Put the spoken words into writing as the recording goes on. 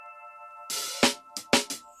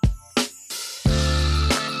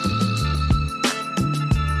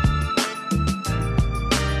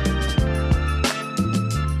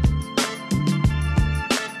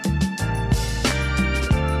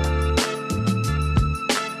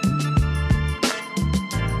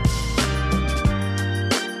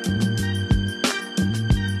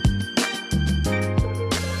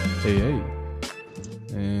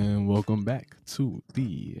to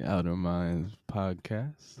the Outer Minds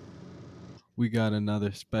podcast. We got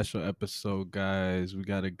another special episode, guys. We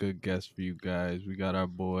got a good guest for you guys. We got our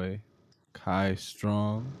boy Kai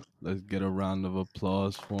Strong. Let's get a round of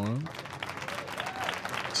applause for him.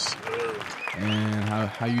 And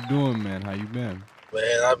how you doing, man? How you been?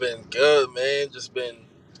 Man, I've been good, man. Just been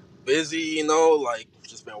busy, like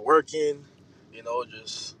just been working,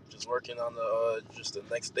 just working on the just the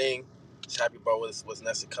next thing. Just happy about what's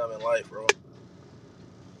next to come in life, bro.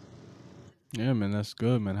 Yeah, man, that's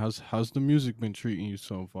good, man. How's the music been treating you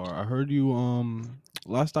so far? I heard you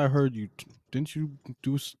last I heard you didn't you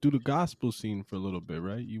do the gospel scene for a little bit,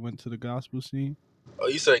 right? You went to the gospel scene? Oh,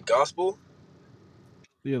 you said gospel?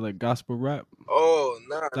 Yeah, like gospel rap. Oh,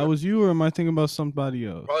 nah, That was you, or am I thinking about somebody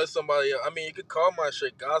probably else? somebody else. I mean, you could call my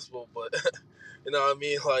shit gospel, but you know what I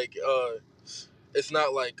mean. Like, it's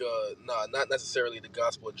not like nah, not necessarily the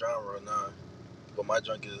gospel genre, nah. But my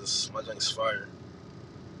junk is fire.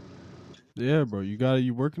 Yeah, bro.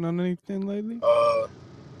 You working on anything lately? Uh,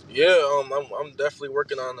 yeah, I'm definitely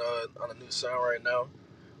working on a new sound right now,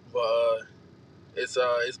 but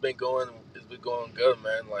it's been going good,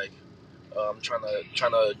 man. Like I'm trying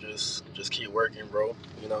to just keep working, bro.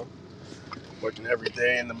 You know, working every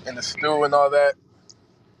day in the stew and all that.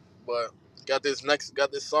 But got this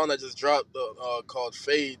song that just dropped called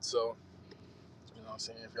Fade. So you know what I'm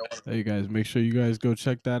saying, if y'all want Hey guys, make sure you guys go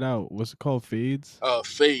check that out. What's it called? Fades?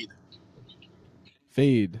 Fade.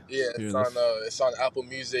 Fade. Yeah, Here, it's on Apple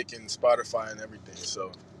Music and Spotify and everything.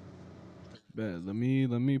 So let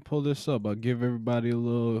me pull this up. I'll give everybody a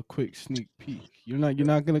little quick sneak peek. You're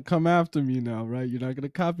not gonna come after me now, right? You're not gonna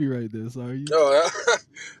copyright this, are you? no,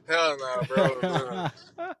 hell nah, bro. Nah.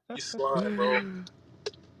 You slime, bro. All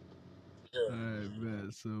Yeah, right,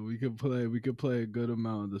 man. So we could play a good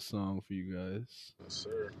amount of the song for you guys. yes,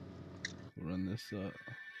 sir. Run this up.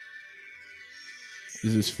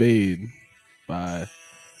 This is Fade by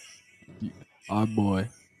our boy.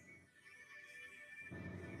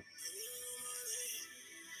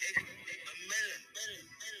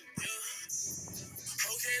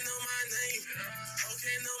 Okay, know my name.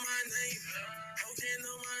 Okay, know my name. Okay,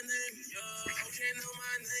 know my name. Okay, know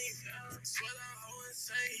my name. Swear I hoe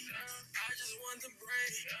insane. I just want the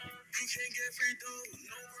brain. You can't get free dough.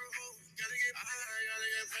 No bro. Gotta get high, gotta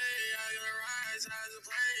get paid. I gotta rise high as a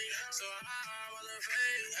plane. So high, I wanna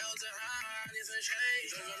fade. L to high, I need some shade.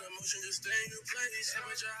 Drunk on emotion, just stay in your place.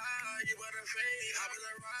 Temperature high, you better fade. Hop in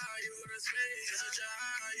the ride, you go to space. Temperature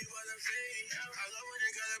high, you better fade. I love when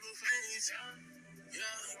you got a blue face.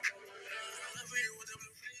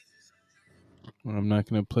 I'm not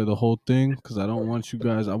gonna play the whole thing because I don't want you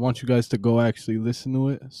guys. I want you guys to go actually listen to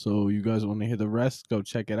it. So you guys want to hear the rest? Go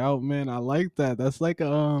check it out, man. I like that. That's like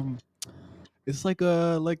it's like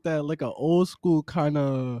a old school kind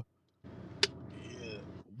of.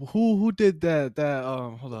 Yeah. Who did that?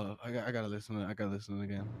 Hold up. I gotta listen to it. I gotta listen to it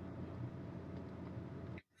again.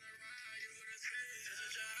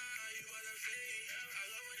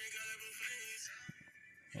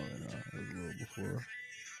 Hold on, it was a little before.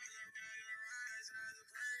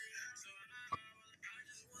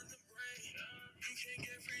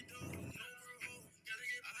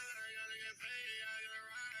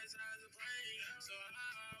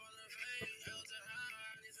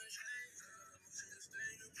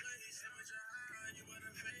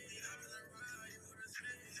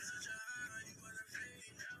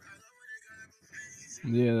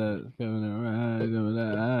 Yeah,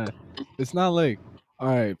 it's not like all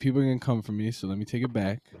right. People can come for me, so let me take it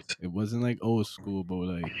back. It wasn't like old school, but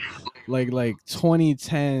like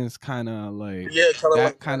 2010s kind of like Yeah, kind of that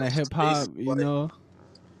like kind of hip space, hop,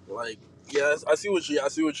 like yeah, I see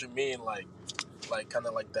what you mean, like kind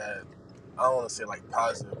of like that. I don't want to say like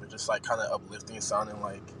positive, but just like kind of uplifting, sounding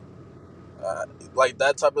uh, like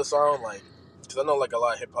that type of sound, like because I know like a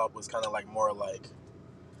lot of hip hop was kind of like more like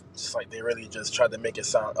just like they really just tried to make it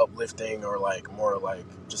sound uplifting or like more like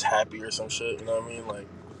just happy or some shit. You know what I mean? Like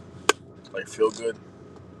feel good.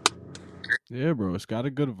 yeah, bro. It's got a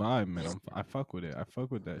good vibe, man. I fuck with it. I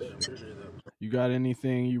fuck with that Yeah, shit. appreciate that. You got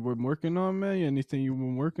anything you were working on, man? Anything you've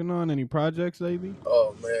been working on? Any projects lately?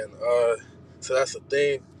 Oh man, so that's the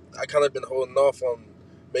thing. I kind of been holding off on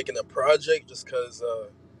making a project just because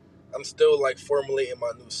I'm still like formulating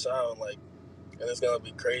my new sound, like, and it's gonna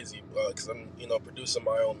be crazy because I'm producing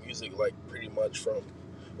my own music like pretty much from,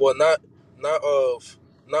 well, not of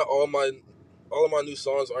not all of my new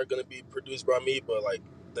songs aren't gonna be produced by me, but like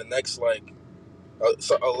the next like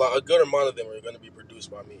a good amount of them are gonna be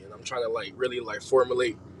produced by me, and I'm trying to like really like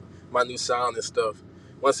formulate my new sound and stuff.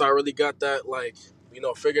 Once I really got that like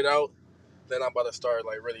figured out, then I'm about to start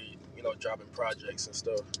like really dropping projects and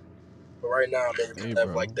stuff. But right now I'm in Hey, kind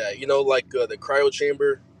of like bro. that, you know, like the cryo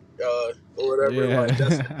chamber, or whatever. Like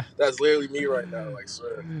Yeah. that's literally me right now. Like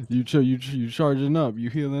swear. You charging up. You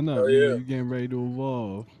healing up. Hell You yeah, you getting ready to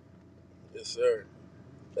evolve. yes sir.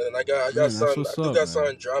 And then I got Man, that's something. I what's do up, got man.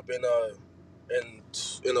 something dropping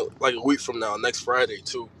in like a week from now, next Friday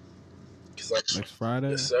too. Cause like Next yes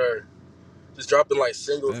Friday. sir, just dropping like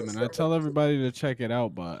singles Yeah, and man. I stuff. tell everybody to check it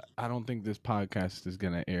out, but I don't think this podcast is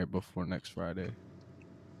gonna air before next Friday.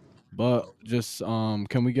 But just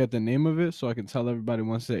can we get the name of it so I can tell everybody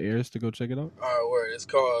once it airs to go check it out? All right, word. It's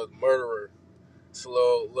called Murderer. So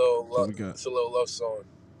we got It's a little love song.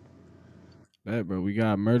 that, bro. We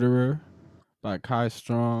got Murderer by Kai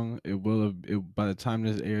Strong. By the time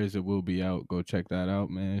this airs, it will be out. Go check that out,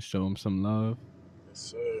 man. Show him some love. Yes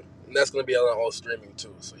sir. And that's gonna be on all streaming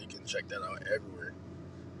too, so you can check that out everywhere.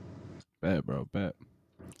 Bet, bro. Bet.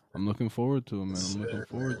 I'm looking forward to it, Yes man. I'm looking sir, man.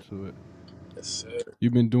 forward to it. Yes sir.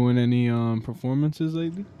 You been doing any performances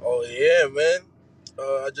lately? Oh yeah, man.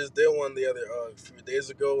 I just did one the other few days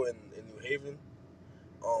ago in New Haven.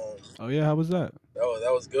 Oh yeah, how was that?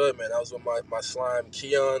 That was good, man. I was with my slime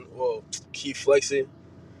Keon, well, Key Flexi,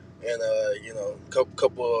 and you know,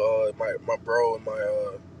 couple my bro and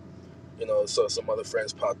my so some other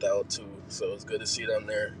friends popped out too. So it was good to see them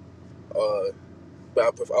there. Uh, but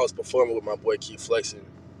I was performing with my boy Key Flexi.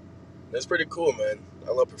 It's pretty cool, man.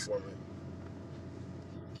 I love performing.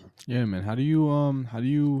 Yeah, man. How do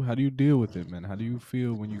you deal with it, man? How do you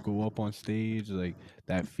feel when you go up on stage, like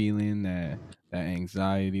that feeling, that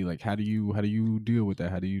anxiety? Like how do you deal with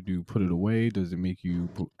that? How do you put it away? Does it make you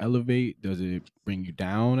elevate? Does it bring you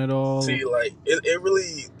down at all? See, like it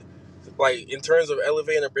really like in terms of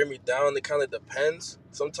elevating and bring me down, it kind of depends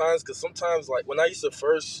sometimes. Because sometimes, like when I used to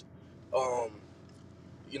first, um,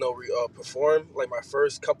 perform like my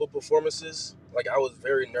first couple performances, like I was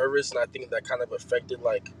very nervous, and I think that kind of affected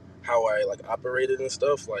like how I like operated and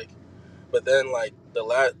stuff. Like, but then like the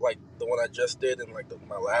one I just did, and like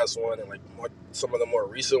my last one, and like some of the more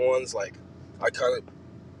recent ones, like I kind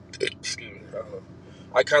of excuse me, I don't know.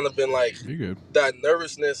 I kind of been like You're good. that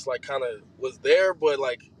nervousness, like kind of was there, but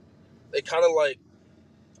like it kind of like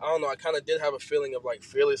I don't know. I kind of did have a feeling of like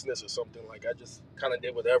fearlessness or something. Like I just kind of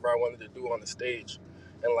did whatever I wanted to do on the stage,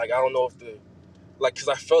 and like I don't know if the like because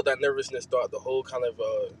I felt that nervousness throughout the whole kind of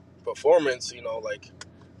performance, like,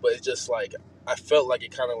 but it's just like I felt like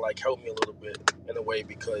it kind of like helped me a little bit in a way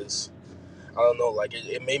because I don't know, like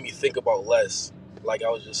it made me think about less. Like I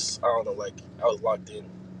was just I don't know, like I was locked in.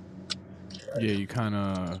 Yeah, you kind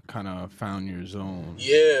of found your zone.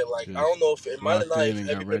 Yeah, like I Just don't know if it might have locked not in and have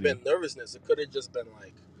got even ready. been nervousness. It could have just been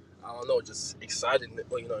like I don't know, just excited,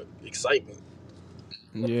 excitement.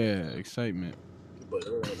 Yeah, excitement. But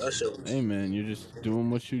that shit Hey was man, you're just doing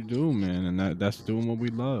what you do, man, and that's doing what we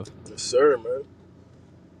love. yes, sir, man.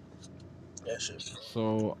 That shit.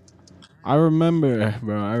 So I remember,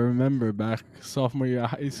 bro. I remember back sophomore year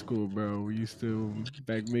of high school, bro. We used to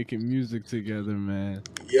back making music together, man.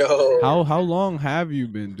 Yo, How long have you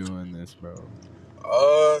been doing this, bro?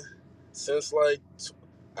 uh, since like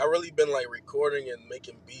I really been like recording and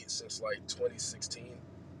making beats since like 2016.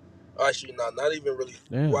 Actually, not even really.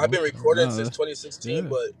 Well, Damn. I've been Okay. recording No, since that's 2016, yeah.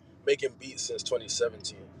 but making beats since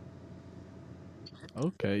 2017.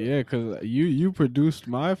 Okay, yeah, cause you produced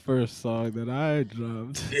my first song that I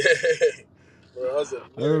dropped. Yeah, bro, I was a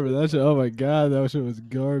I remember nerd. that shit. Oh my god, that shit was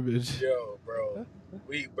garbage. Yo, bro,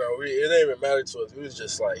 it didn't even matter to us. We was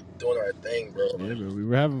just like doing our thing, bro. Yeah, Like, bro. We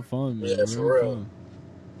were having fun, man. yeah, We were having for real. fun.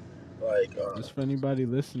 Like, Just for anybody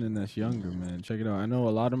listening that's younger, man, check it out. I know a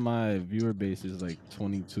lot of my viewer base is like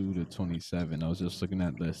 22 to 27. I was just looking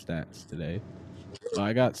at the stats today. But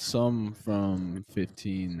I got some from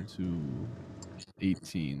 15 to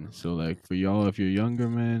 18. So like for y'all, if you're younger,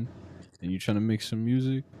 man, and you're trying to make some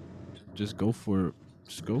music, just go for it.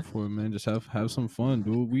 Just go for it, man. Just have some fun.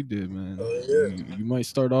 Do what we did, man. oh yeah, You might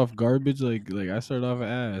start off garbage, like I started off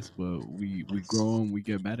ass, but we grow and we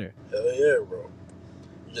get better. hell yeah, bro.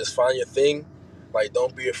 You just find your thing. Like,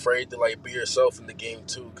 don't be afraid to like be yourself in the game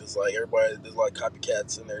too, cause like everybody, there's a lot of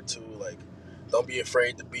copycats in there too. Like, don't be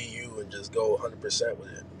afraid to be you and just go 100%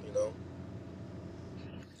 with it. You know?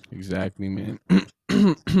 Exactly, man.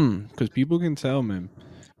 Because people can tell, man.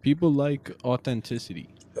 People like authenticity.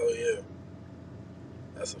 Hell yeah,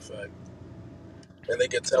 that's a fact. And they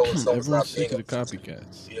can tell when someone's Everyone's not being sick of the authentic.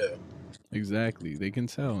 copycats. Yeah, Exactly. They can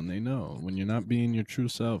tell and they know when you're not being your true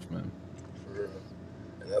self, man. for real.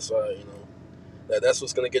 And that's why that's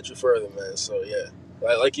what's gonna get you further, man. So yeah,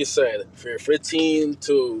 like you said, if you're 15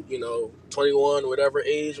 to 21, whatever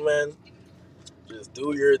age, man, just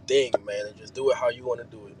do your thing, man, and just do it how you want to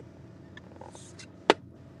do it.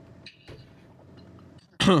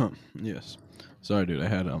 Yes. Sorry, dude. I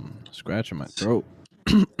had scratch in my throat.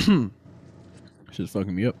 Shit's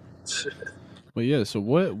fucking me up. But yeah, so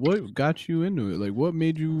what got you into it? Like, what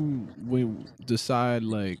made you decide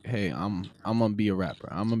like, hey, I'm gonna be a rapper.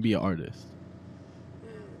 I'm gonna be an artist.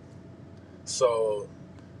 So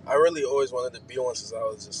I really always wanted to be one since I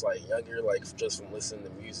was just like younger, like just from listening to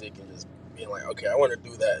music and just being like, okay, I want to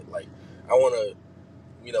do that. Like, I want to,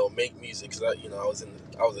 make music because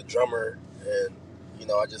I was a drummer, and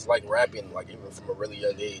I just like rapping, like even from a really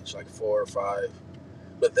young age, like 4 or 5.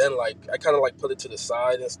 But then like I kind of like put it to the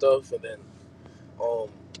side and stuff, and then um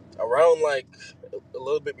around like a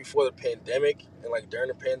little bit before the pandemic and like during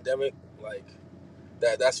the pandemic, like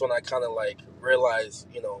that's when I kind of like realized,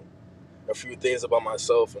 a few things about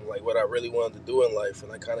myself and like what I really wanted to do in life,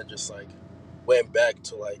 and I kind of just like went back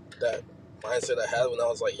to like that mindset I had when I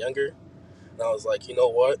was like younger, and I was like, you know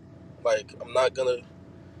what, like I'm not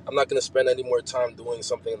gonna spend any more time doing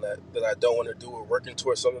something that I don't want to do or working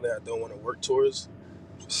towards something that I don't want to work towards.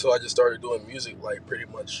 So I just started doing music like pretty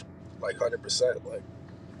much like 100%, like,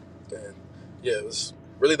 and yeah, it was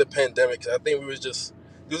really the pandemic. I think we was just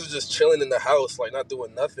chilling in the house, like not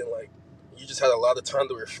doing nothing. Like you just had a lot of time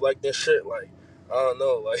to reflect and shit. Like I don't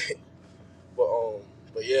know, like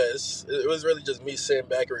but yeah, it was really just me sitting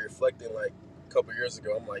back and reflecting. Like a couple years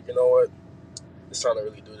ago, I'm like, you know what, it's time to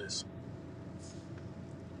really do this.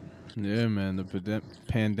 Yeah, man. The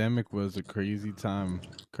pandemic was a crazy time.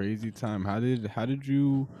 Crazy time. How did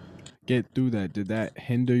you get through that? Did that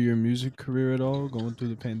hinder your music career at all going through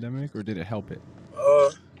the pandemic, or did it help it?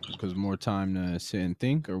 Uh, Because more time to sit and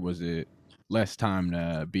think, or was it less time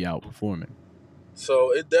to be out performing?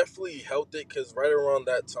 so it definitely helped it because right around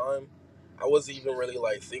that time, I wasn't even really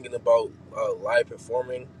like thinking about live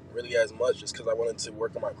performing really as much, just because I wanted to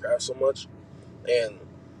work on my craft so much, and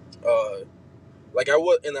uh, like I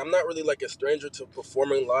would, and I'm not really like a stranger to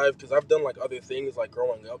performing live because I've done like other things like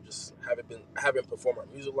growing up, just haven't performed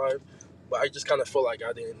my music live, but I just kind of felt like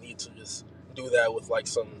I didn't need to just do that with like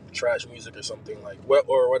some trash music or something like what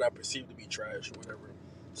I perceive to be trash or whatever.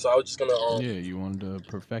 So I was just gonna Yeah, you wanted to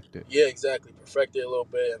perfect it. yeah, exactly, perfect it a little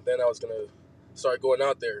bit, and then I was gonna start going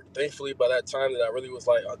out there. Thankfully, by that time that I really was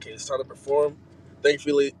like, okay, it's time to perform.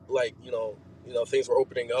 Thankfully, like things were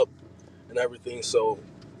opening up and everything, so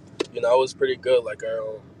it was pretty good. Like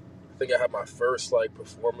I think I had my first like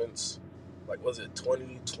performance, like was it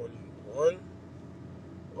 2021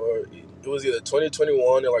 or it was either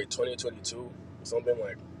 2021 or like 2022 or something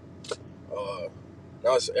like. Uh,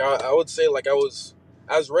 I would say like I was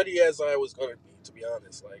as ready as I was gonna be, to be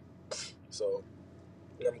honest. Like so,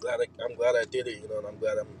 and I'm glad I did it. And I'm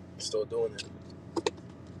glad I'm still doing it.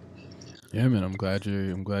 Yeah, man. I'm glad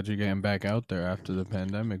you're getting back out there after the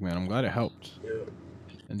pandemic, man. I'm glad it helped. Yeah,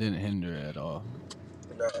 It didn't hinder it at all.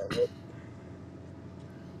 nah, no,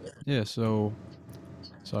 Yeah. So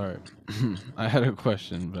sorry, I had a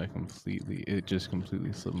question, but it just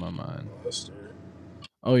completely slipped my mind. that's straight.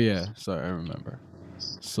 Oh yeah, sorry, I remember.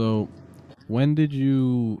 So when did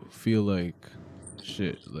you feel like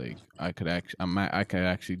shit? Like I could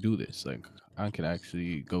actually do this. Like I could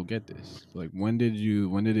actually go get this. Like when did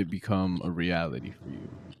it become a reality for you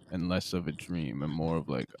and less of a dream and more of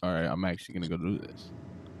like, all right, I'm actually gonna go do this.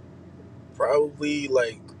 Probably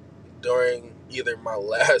like during either my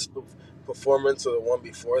last performance or the one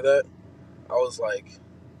before that. I was like,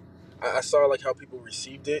 I saw like how people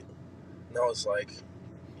received it, and I was like,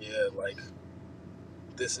 yeah, like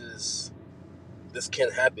this is this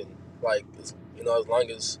can happen. Like as long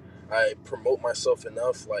as I promote myself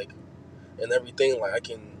enough, like and everything, like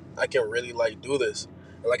I can really like do this.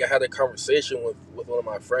 And like I had a conversation with one of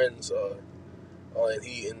my friends, and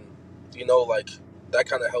like that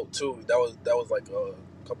kind of helped too. That was like a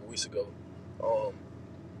couple weeks ago, um,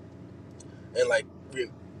 and like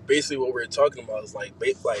basically what we are talking about is like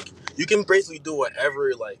like you can basically do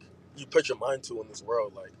whatever like you put your mind to in this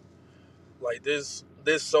world. Like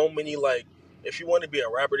there's so many like if you want to be a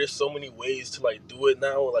rapper, there's so many ways to like do it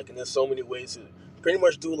now. Like and there's so many ways to pretty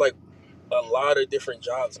much do like a lot of different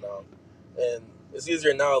jobs now, and it's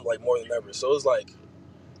easier now like more than ever. So it's like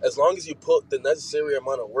as long as you put the necessary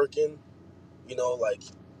amount of work in, like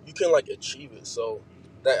you can like achieve it. So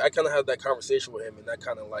that I kind of had that conversation with him, and that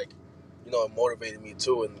kind of like it motivated me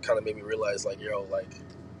too, and kind of made me realize like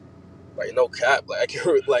like no cap, like I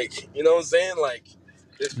can like what I'm saying, like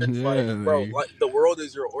it's like Yeah, bro, like like the world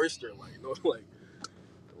is your oyster, like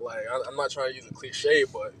like I'm not trying to use a cliche,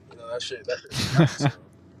 but that shit can happen. So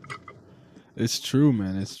it's true,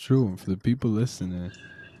 man. It's true. And for the people listening,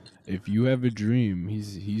 if you have a dream,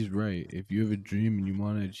 he's right. If you have a dream and you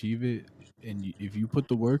want to achieve it, and if you put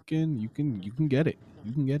the work in, you can get it.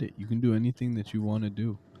 You can get it. You can do anything that you want to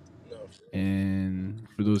do. No, And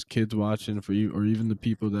for those kids watching, for you, or even the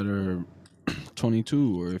people that are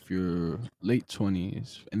 22, or if you're late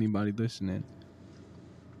 20s, anybody listening,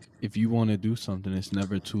 if you want to do something, it's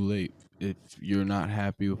never too late. If you're not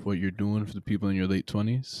happy with what you're doing, for the people in your late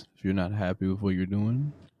 20s, if you're not happy with what you're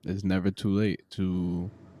doing, it's never too late to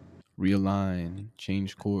realign,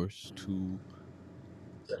 change course, to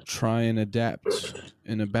try and adapt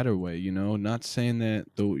in a better way. Not saying that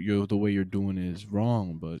the way you're doing is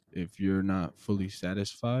wrong, but if you're not fully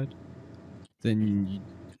satisfied, then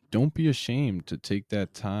don't be ashamed to take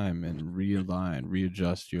that time and realign,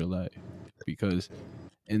 readjust your life, because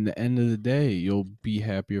in the end of the day, you'll be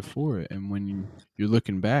happier for it. And when you're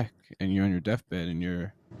looking back and you're on your deathbed and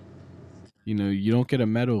you don't get a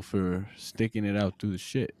medal for sticking it out through the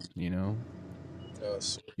shit.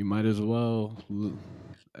 You might as well,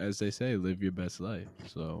 as they say, live your best life.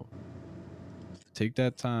 So take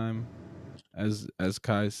that time, as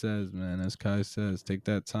Kai says, man. As Kai says, take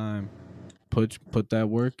that time, put that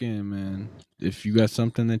work in, man. If you got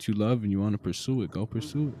something that you love and you want to pursue it, go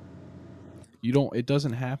pursue it. It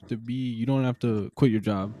doesn't have to be. You don't have to quit your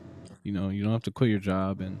job. You don't have to quit your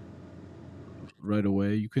job and right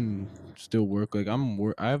away. You can still work. Like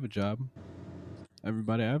I have a job.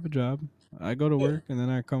 Everybody, I have a job. I go to yeah, work and then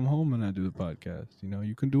I come home and I do the podcast.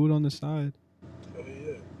 You can do it on the side. oh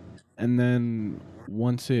yeah, And then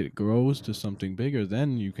once it grows to something bigger,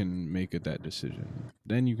 then you can make it that decision.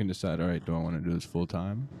 Then you can decide, all right, do I want to do this full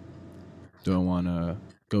time? Do I want to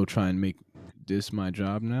go try and make this my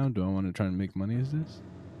job now? Do I want to try and make money as this?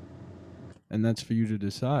 And that's for you to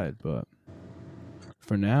decide. But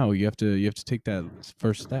for now, you have to take that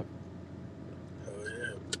first step. oh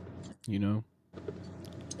yeah, You know.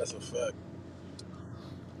 that's a fact.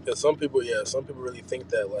 Cause some people really think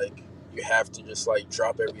that like you have to just like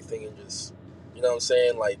drop everything and just, you know what I'm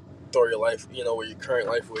saying, like throw your life, where your current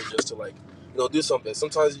life away just to like, do something.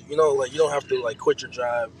 Sometimes like you don't have to like quit your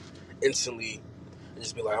job instantly and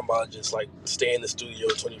just be like I'm about to just like stay in the studio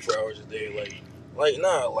 24 hours a day, like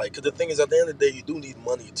nah, like cause the thing is at the end of the day you do need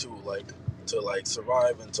money too, like to like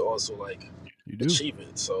survive and to also like You do. achieve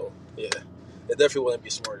it. So yeah, it definitely wouldn't be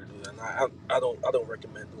smart to do that. And I don't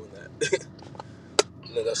recommend doing that.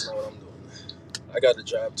 No, that's not what I'm doing. I got a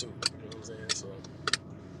job too. You know what I'm saying? So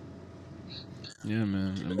Yeah,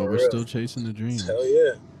 man. But for we're real, still chasing the hell dreams.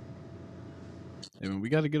 yeah, Hey, man, we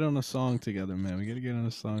got to get on a song together, man. We got to get on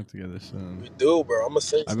a song together soon. we do, bro. I'm gonna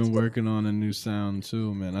send I've some been stuff. working on a new sound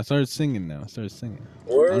too, man. I started singing now. I don't know.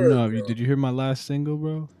 Word, bro. Did you hear my last single,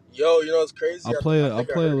 bro? Yo, it's crazy. I I'll think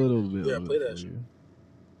I play a heard it. little bit Yeah, of play it that for shit.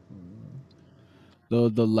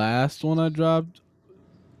 you. The last one I dropped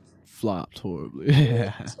flopped horribly.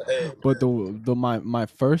 Yeah. Hey, But man. my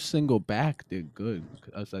first single back did good,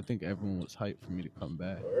 cuz I think everyone was hyped for me to come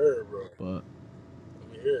back. Word, bro. But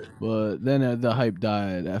Let me hear it. then the hype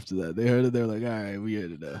died after that. They heard it, they're like, "All right, we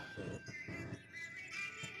heard it."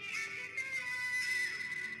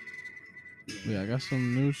 Yeah, I got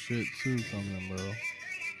some new shit too coming, bro.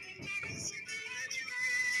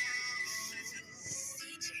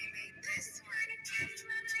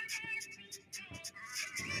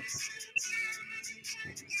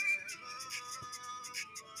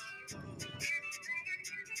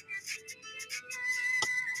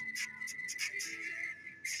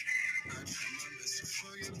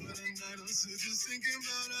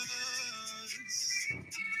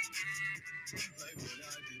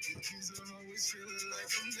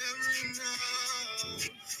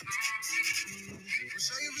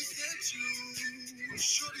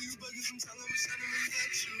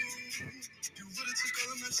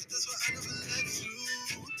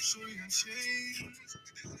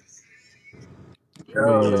 But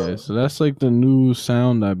yeah, Yo. so that's like the new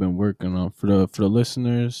sound I've been working on for the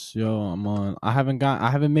listeners. Yo, I'm on. I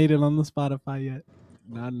haven't made it on the Spotify yet.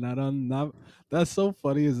 Not on not. That's so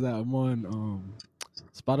funny. Is that I'm on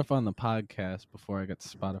Spotify on the podcast before I got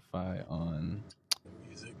Spotify on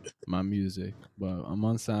Music. my music, but I'm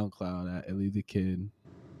on SoundCloud at Ellie the Kid.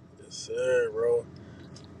 Yes, sir, bro.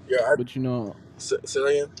 Yeah, But say that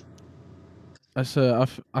again. I said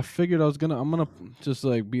I figured I'm gonna just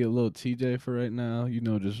like be a little TJ for right now.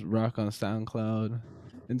 Just rock on SoundCloud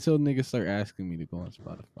until niggas start asking me to go on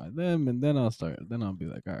Spotify. Then I'll be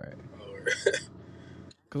like, all right, Oh,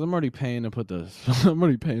 because I'm already paying to put the I'm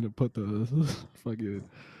already paying to put the fucking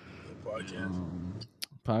podcast.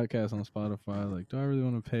 podcast on Spotify. Like, do I really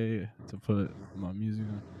want to pay to put my music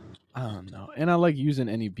on? I don't know. And I like using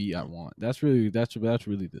any beat I want. That's really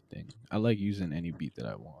the thing. I like using any beat that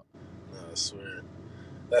I want. Nah, I swear.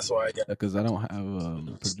 That's why I got. Because I don't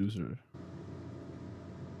have producer.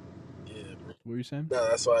 Yeah, bro. What were you saying? No,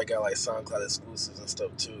 that's why I got like SoundCloud exclusives and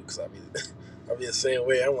stuff too. Cause I be, I be the same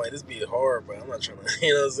way. I'm like, this be hard, but I'm not trying to.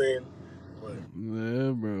 You know what I'm saying? But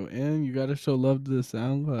Yeah, bro. And you gotta show love to the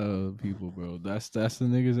SoundCloud people, bro. That's the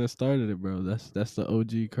niggas that started it, bro. That's the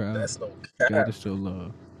OG crowd. that's no You cap. gotta show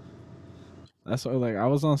love. That's why, like, I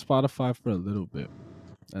was on Spotify for a little bit,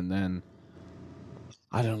 and then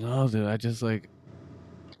I don't know, dude. I just like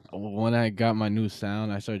when I got my new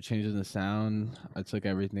sound, I started changing the sound. I took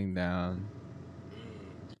everything down,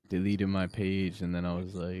 Mm. deleted my page, and then I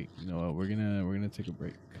was like, you know what? We're gonna take a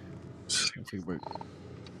break. Gonna take a break.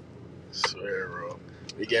 Swear, bro.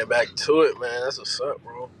 We getting back to it, man. That's what's up,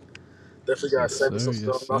 bro. Definitely gotta Yes, send me sir. some Yes,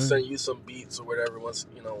 stuff. I'll sir. send you some beats or whatever once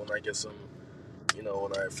when I get some. When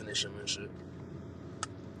I finish them and shit.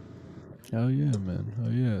 Hell yeah, man.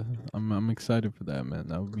 Hell yeah. I'm excited for that, man.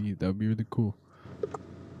 That would be really cool.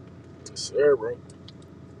 Swear, bro.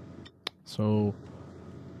 So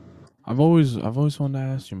I've always wanted to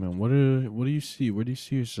ask you, man. What do you see? Where do you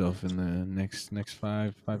see yourself in the next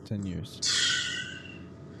 5, 10 years?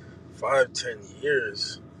 5, 10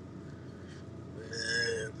 years,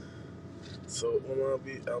 man. So when I'll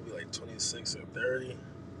be like 26 or 30.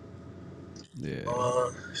 Yeah.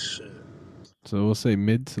 Shit, So we'll say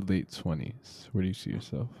mid to late 20s. Where do you see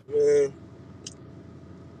yourself? man.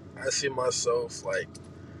 I see myself like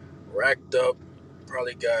racked up.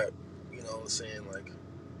 Probably got, what I'm saying, like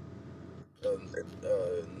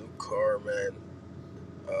a new car, man.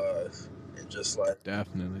 Uh, and just like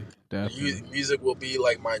Definitely. Definitely. music will be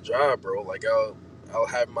like my job, bro. Like I'll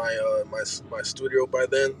have my studio by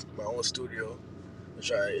then, my own studio,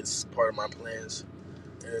 which it's part of my plans,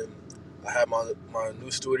 and I have my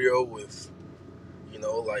new studio with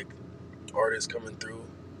like artists coming through,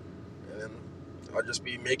 and then I'll just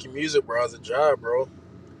be making music, bro, as a job, bro.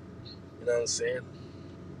 You know what I'm saying?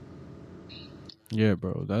 Yeah,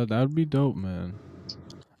 bro. That'd be dope, man.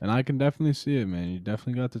 And I can definitely see it, man. You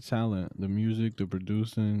definitely got the talent, the music, the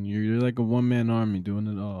producing. You're like a one man army doing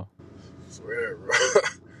it all. Swear, bro.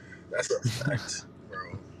 That's a fact,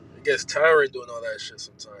 bro. It gets tiring doing all that shit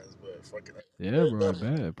sometimes, but fucking. Yeah, bro. I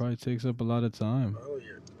bet it probably takes up a lot of time. Oh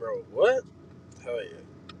yeah, bro. What? Hell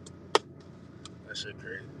yeah. That shit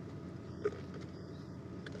crazy.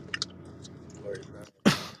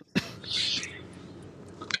 Like,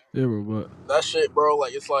 Yeah, bro. But that shit, bro.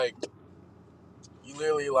 Like it's like you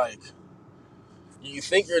literally like you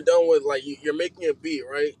think you're done with like you're making a beat,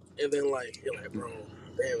 right? And then like you're like, bro,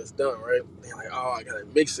 damn, it's done, right? And you're like, oh, I gotta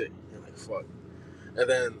mix it. And you're like, fuck. And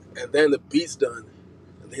then the beat's done,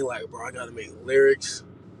 and they're like, bro, I gotta make lyrics.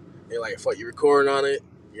 And you're like, fuck, you recording on it.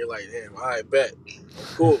 You're like, damn, I bet, I'm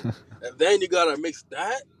cool. And then you gotta mix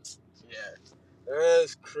that. Yeah,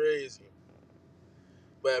 that's crazy.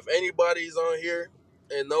 But if anybody's on here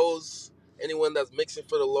and knows anyone that's mixing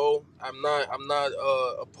for the low, I'm not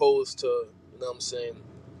opposed to what I'm saying,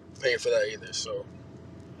 paying for that either. So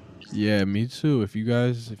yeah, me too. If you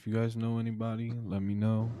guys know anybody, let me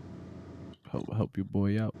know. Help your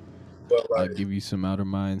boy out. but I'll like give you some Outer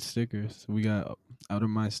Mind stickers. We got Outer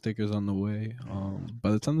Mind stickers on the way.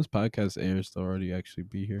 By the time this podcast airs, they'll already actually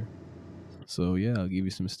be here. So yeah, I'll give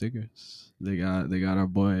you some stickers. They got our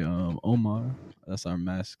boy Omar. That's our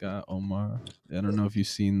mascot, Omar. I don't know if you've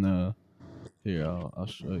seen the. Here, I'll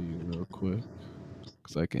show you real quick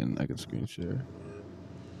because I can screen share.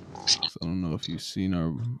 So I don't know if you've seen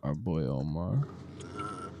our boy Omar.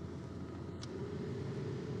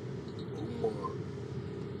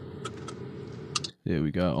 Yeah,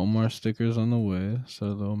 we got Omar stickers on the way. So a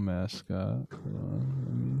little mascot. Hold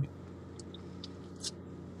on,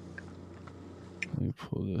 let me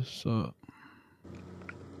pull this up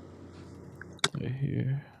right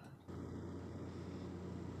here.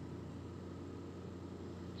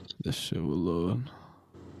 This shit will load.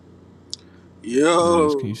 There it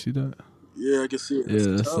is. Can you yo, see that? yeah, I can see it. That's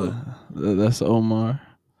Yeah, tough. that's Omar.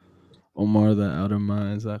 Omar the Outer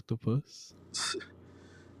Minds octopus.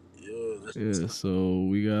 Yo, that's Yeah, so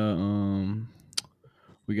we got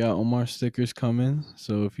Omar stickers coming.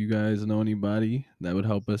 So if you guys know anybody that would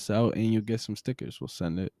help us out and you'll get some stickers, we'll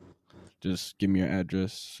send it. Just give me your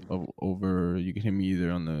address over. You can hit me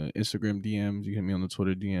either on the Instagram DMs, you can hit me on the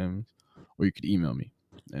Twitter DMs, or you could email me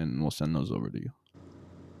and we'll send those over to you.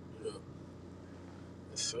 yeah,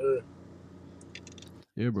 yes, sir.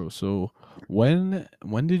 Yeah, bro. So when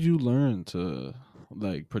did you learn to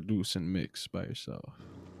like produce and mix by yourself?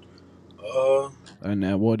 Uh, And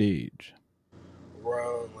at what age?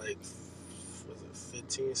 around like was it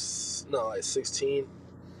 15, no, like 16,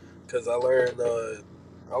 because I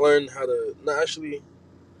learned how to. No, actually,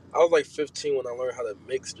 I was like 15 when I learned how to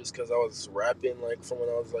mix, just because I was rapping like from when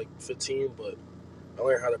I was like 15, but I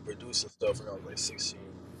learned how to produce and stuff when I was like 16.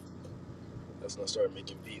 That's when I started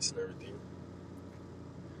making beats and everything.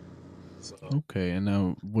 So, Okay, and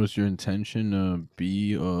now was your intention to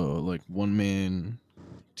be like one man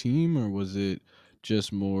team, or was it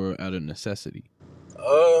just more out of necessity?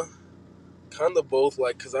 uh, kind of both.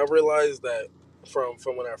 Like, cause I realized that from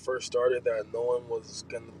when I first started, that no one was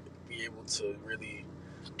gonna be able to really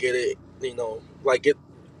get it. Like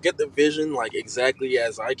get the vision like exactly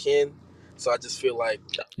as I can. So I just feel like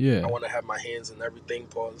I Yeah. want to have my hands in everything.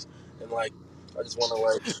 Pause. And like I just want to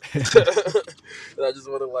like. And I just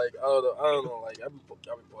want to like I don't know like I be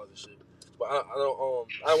pausing shit. But I don't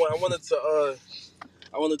I wanted to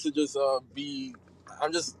I wanted to just be.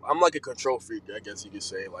 I'm like a control freak, I guess you could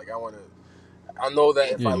say. Like I know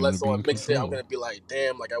that if Yeah, I you want let to be in someone mix it, I'm control. gonna be like,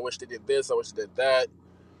 damn, like I wish they did this, I wish they did that.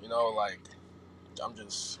 Like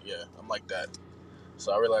I'm like that.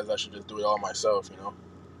 So I realized I should just do it all myself.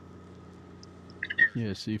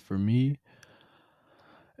 Yeah, see, for me,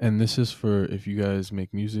 and this is for if you guys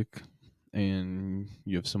make music and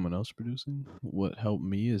you have someone else producing, what helped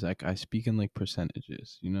me is like I speak in like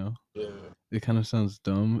percentages, you know? Yeah. It kind of sounds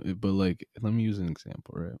dumb, but like let me use an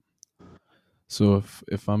example, right? So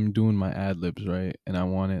if I'm doing my ad libs, right, and I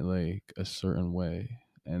want it like a certain way,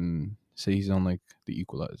 and say he's on like the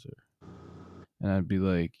equalizer, and I'd be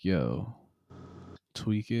like, yo,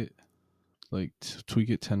 tweak it, like tweak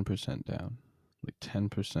it 10% down, like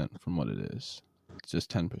 10% from what it is,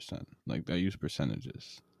 just 10%. Like I use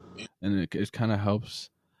percentages, and it kind of helps.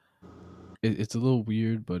 It's a little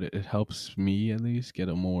weird, but it helps me at least get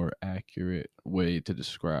a more accurate way to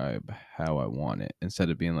describe how I want it instead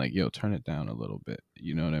of being like, yo, turn it down a little bit.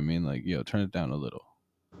 You know what I mean? Like, yo, turn it down a little.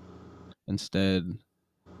 Instead,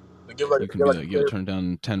 To give like you can get be like a like, yo, clear. turn it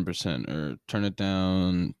down 10% or turn it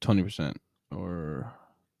down 20% or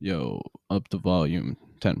yo, up the volume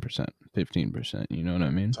 10%, 15%. You know what I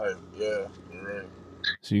mean? Type. Yeah. You're right.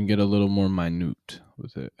 So you can get a little more minute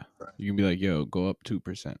with it. Right. You can be like, yo, go up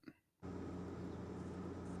 2%.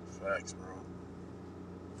 Facts, bro.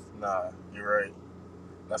 Nah, you're right.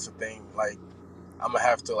 That's the thing. Like I'm gonna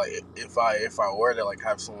have to like if I were to like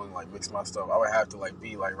have someone like mix my stuff, I would have to like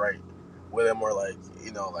be like right with them or like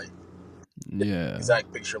like Yeah.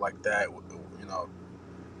 exact picture like that.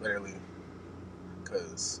 Literally,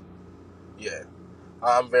 because yeah,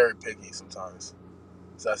 I'm very picky sometimes.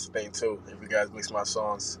 So that's the thing too. If you guys mix my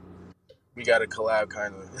songs, we got to collab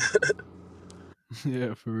kind of.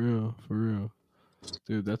 Yeah, for real. For real.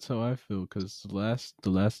 Dude, that's how I feel. Cause the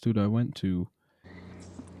last dude I went to,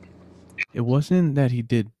 it wasn't that he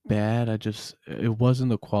did bad. It wasn't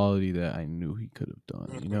the quality that I knew he could have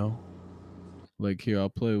done. You know, like here I'll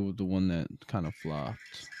play with the one that kind of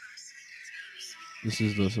flopped. This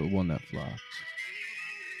is the one that flopped.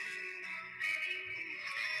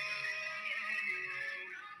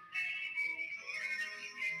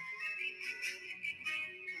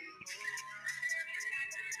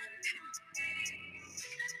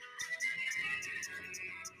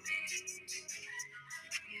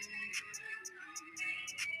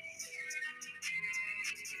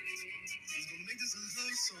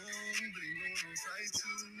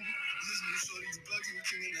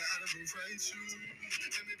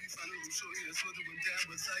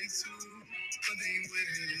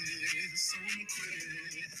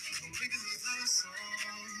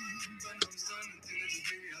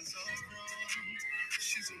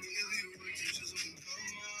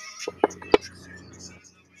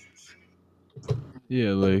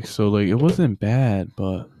 Yeah, like so, like it wasn't bad,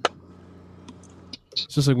 but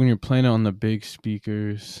it's just like when you're playing it on the big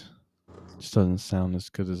speakers, it just doesn't sound as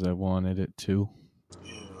good as I wanted it to.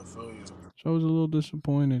 Yeah, I feel you. So I was a little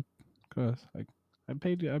disappointed because I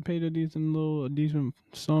paid a decent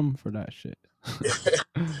sum for that shit.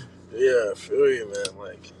 Yeah, I feel you, man.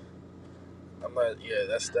 Like I'm not. Yeah,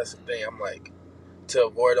 that's the thing. I'm like to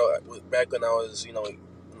avoid all back when I was in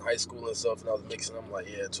high school and stuff, and I was mixing. I'm like,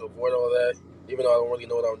 yeah, to avoid all that. Even though I don't really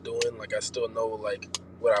know what I'm doing, like I still know like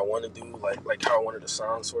what I want to do, like how I wanted to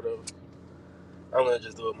sound, sort of. I'm gonna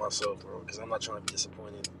just do it myself, bro, because I'm not trying to be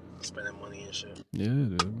disappointed spending money and shit. Yeah,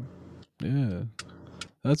 dude. Yeah,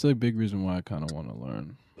 that's a big reason why I kind of want to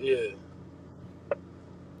learn. Yeah,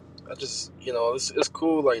 I just it's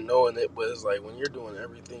cool like knowing it, but it's like when you're doing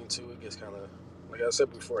everything too, it gets kind of like I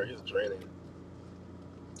said before, it gets draining.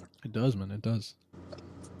 It does, man. It does.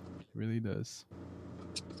 It really does,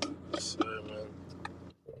 So, man.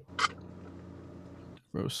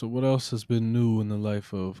 bro. So what else has been new in the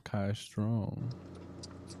life of Kai Strong?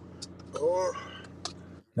 Uh,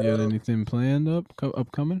 You got uh, anything planned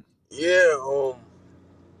upcoming? yeah.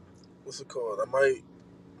 What's it called? I might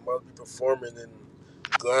be performing in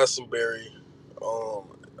Glastonbury.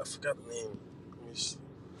 I forgot the name. Let me see.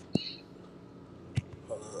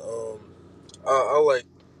 I'll like.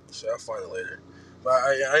 Shit, I'll find it later. But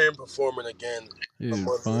I am performing again on Yeah,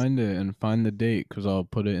 Monday, find it and find the date because I'll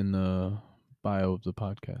put it in the bio of the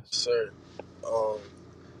podcast. sir. Um,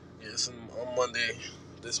 yeah, on Monday.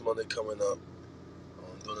 This Monday coming up.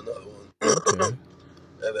 I'm doing another one. Okay.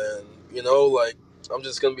 And then, like, I'm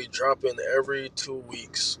just gonna be dropping every 2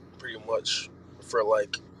 weeks, pretty much, for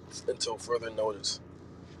like until further notice.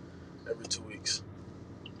 Every 2 weeks.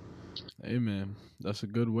 Hey, man, that's a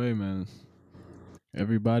good way, man.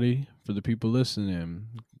 Everybody, for the people listening,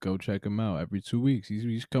 go check him out every 2 weeks.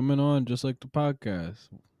 He's coming on just like the podcast.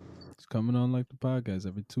 It's coming on like the podcast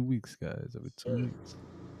every 2 weeks, guys. Every two Sure. weeks.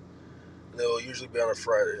 And it'll usually be on a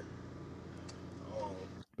Friday.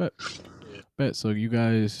 Bet. Yeah. Bet. So you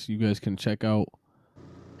guys can check out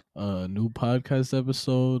a new podcast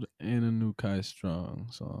episode and a new Kai Strong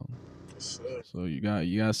song. Yes, sir. So you got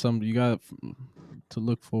some to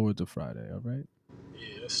look forward to Friday. All right.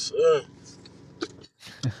 Yes, sir.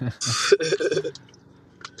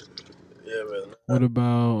 Yeah, man.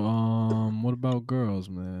 What about girls,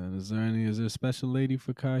 man? Is there a special lady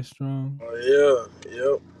for Kai Strong? Oh yeah,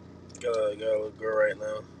 yep. Got a little girl right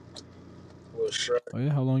now. A little shy. Oh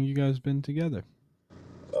yeah, how long you guys been together?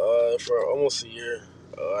 For almost a year.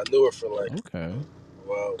 I knew her for like Okay. a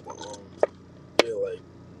while, but yeah, like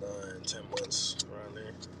 9, 10 months around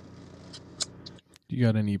there. You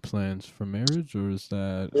got any plans for marriage, or is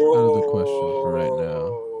that out of the question for right now?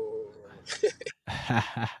 Whoa.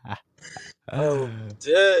 I'm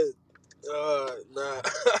dead. Nah.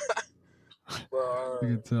 You Well,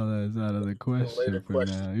 can tell that it's out of the later question for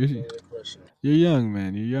question. now. Later question. You're young,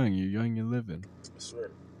 man. You're young. You're young. You're living. I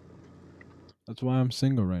swear. That's why I'm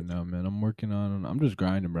single right now, man. I'm just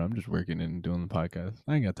grinding, bro. I'm just working and doing the podcast.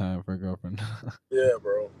 I ain't got time for a girlfriend. Yeah,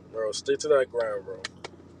 bro. Bro, stick to that grind, bro.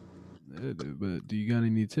 Yeah, dude, but do you got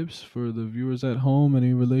any tips for the viewers at home?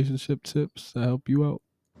 Any relationship tips that help you out?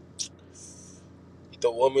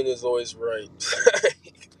 The woman is always right.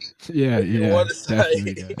 Yeah, If you yeah, want to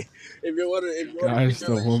definitely, say, guys. if you want to keep Guys, the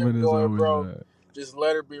the woman relationship is going, always bro, right. just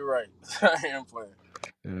let her be right. I am playing.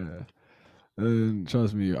 Yeah. And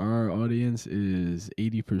trust me, our audience is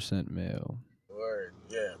 80% male. Word.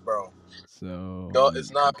 Yeah, bro. So, No,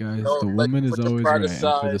 it's not. guys, the Don't like woman is put your always pride right. And for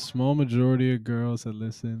aside. the small majority of girls that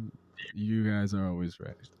listen, you guys are always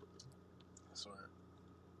right. I swear.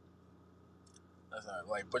 That's not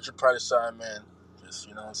like put your pride aside, man. Just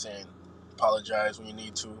what I'm saying. Apologize when you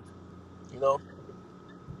need to. You know,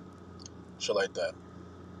 shit like that.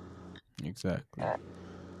 Exactly.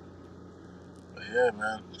 But yeah,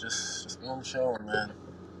 man. Just be on the show, man.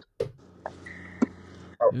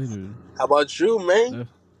 Yeah, dude. How about you, man? Def-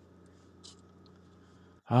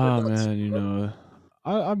 What Ah, about man, you, bro?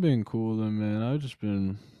 I've been cooling, man. I've just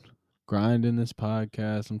been grinding this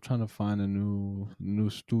podcast. I'm trying to find a new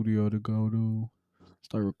studio to go to.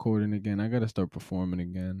 Start recording again. I gotta start performing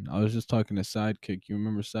again. I was just talking to Sidekick. You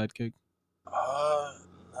remember Sidekick? Uh,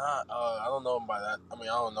 I don't know him by that. I mean,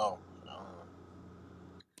 I don't know. I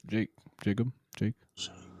don't know. Jacob,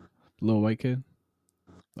 Shit, little white kid,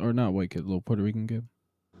 or not white kid, little Puerto Rican kid.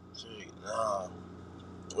 nah.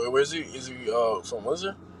 Where's he? Is he from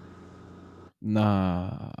Windsor?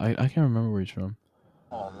 Nah, I can't remember where he's from,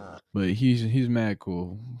 Oh no. but he's mad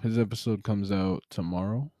cool. His episode comes out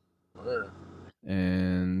tomorrow, Where?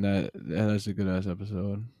 and that's a good ass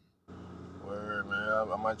episode. Where, man?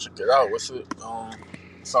 I might check it out. What's it?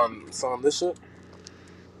 It's on this shit.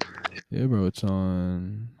 Yeah, bro, it's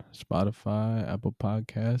on Spotify, Apple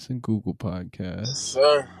Podcasts, and Google Yes, Podcasts.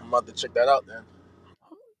 sir. I'm about to check that out then.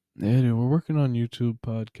 Yeah, dude, we're working on YouTube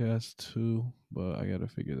podcasts too, but I gotta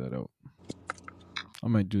figure that out. I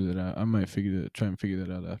might do that. I might try and figure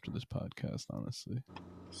that out after this podcast. Honestly,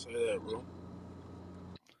 Say that, bro.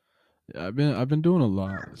 yeah, I've been doing a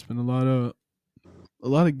lot. It's been a lot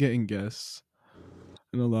of getting guests,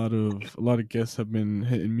 and a lot of guests have been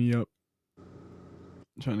hitting me up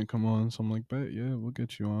trying to come on. So I'm like, bet, yeah, we'll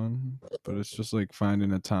get you on. But it's just like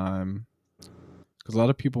finding a time because a lot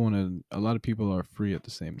of people are free at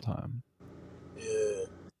the same time, Yeah,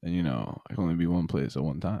 and I can only be one place at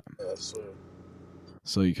one time. I swear.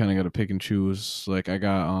 So you kind of got to pick and choose. Like I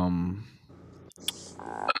got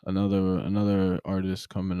another artist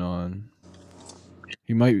coming on.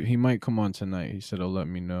 He might come on tonight. He said he'll let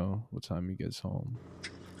me know what time he gets home.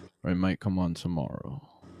 Or he might come on tomorrow.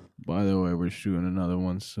 By the way, we're shooting another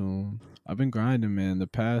one soon. I've been grinding, man. The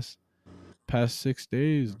past past 6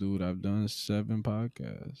 days, dude, I've done 7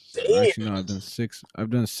 podcasts. Damn, Actually, no, I've done 6. I've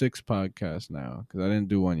done 6 podcasts now because I didn't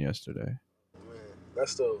do one yesterday. man,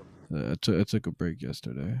 that's still. I took a break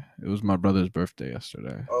yesterday. It was my brother's birthday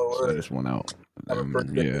yesterday, so I Oh, just went out. happy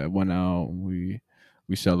birthday. Yeah, I went out. We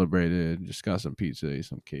celebrated. Just got some pizza, ate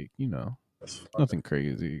some cake. That's fine. Nothing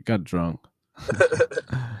crazy. Got drunk.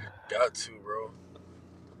 Got to, bro.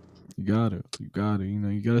 You gotta.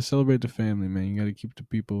 You gotta celebrate the family, man. You gotta keep the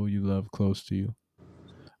people you love close to you,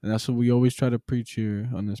 and that's what we always try to preach here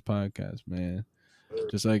on this podcast, man.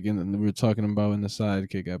 Just like we were talking about in the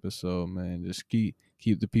sidekick episode, man. Just keep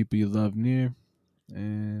the people you love near,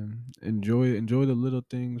 and enjoy the little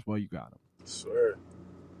things while you got them. I swear.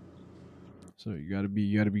 So you gotta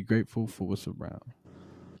be grateful for what's around,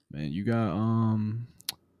 man. You got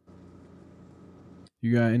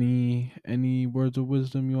any words of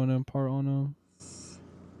wisdom you want to impart on them?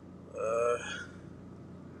 Uh,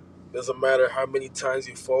 doesn't matter how many times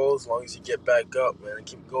you fall, as long as you get back up, man, and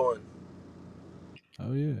keep going.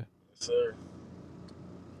 Oh yeah. Yes, sir.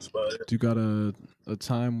 That's about it. Do you got a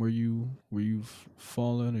time where you've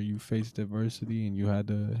fallen or you faced adversity and you had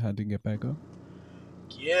to get back up?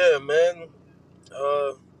 Yeah, man.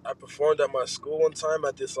 I performed at my school one time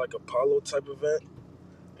at this like Apollo type event,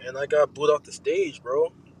 and I got booed off the stage,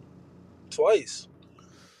 bro. Twice.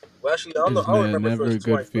 Well, actually, I don't know. I don't remember if it Never was a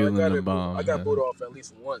good twice, but feeling to I bomb, got booed man. off at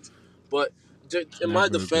least once. But in my Never a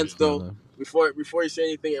good defense, though, feeling. before you say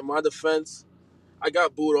anything, in my defense, I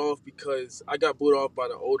got booed off because I got booed off by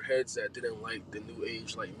the old heads that didn't like the new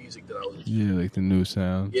age like music that I was. Yeah, like the new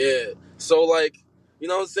sound. Yeah. So like, you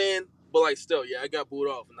know what I'm saying? But like, still, yeah, I got booed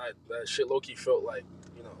off, and that shit low key felt like,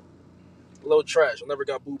 a little trash. I never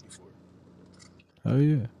got booed before. Oh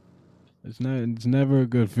yeah. It's never a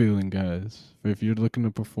good feeling, guys. If you're looking to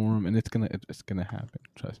perform, and it's gonna happen.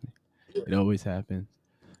 Trust me, Yeah. it always happens.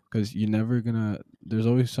 Because you're never gonna. There's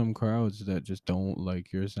always some crowds that just don't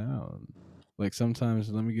like your sound. Like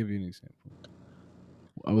sometimes, let me give you an example.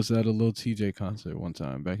 I was at a little TJ concert one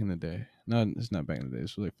time back in the day. It's not back in the day.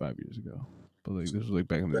 This was like 5 years ago. But like this was like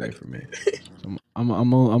back in the day for me. So I'm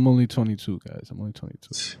only 22, guys. I'm only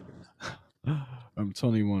 22. I'm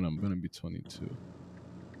 21. I'm gonna be 22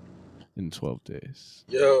 in 12 days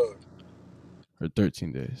Yeah. or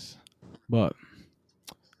 13 days. But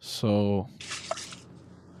so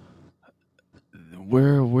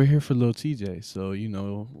we're here for Lil TJ. So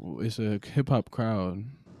it's a hip hop crowd,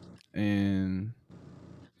 and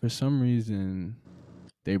for some reason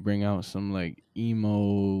they bring out some like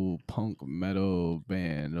emo punk metal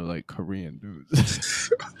band or like Korean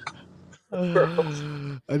dudes.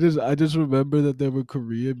 I just remember that they were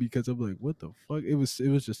Korean because I'm like, what the fuck? It was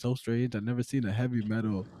just so strange. I've never seen a heavy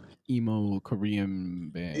metal emo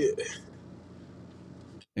Korean Yeah.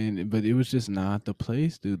 band. But it was just not the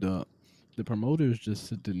place, dude. The promoters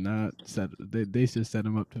just did not set they just set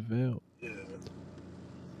them up to fail. Yeah.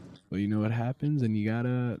 But you know what happens, and you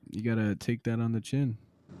gotta take that on the chin.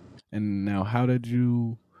 And now, how did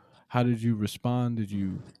you respond? Did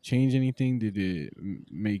you change anything? Did it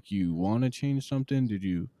make you want to change something? Did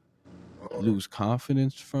you lose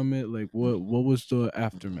confidence from it? Like what was the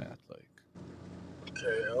aftermath like?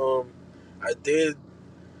 Okay. I did.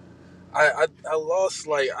 I lost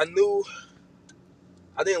like I knew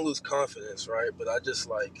I didn't lose confidence, right? But I just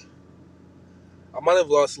like I might have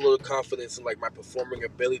lost a little confidence in like my performing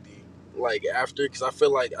ability, like after, because I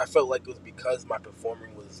felt like it was because my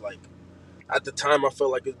performing was like at the time I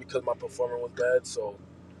felt like it was because my performing was bad. So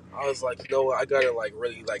I was like, I gotta like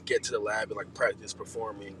really like get to the lab and like practice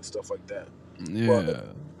performing and stuff like that. But Yeah.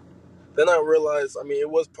 then I realized, I mean, it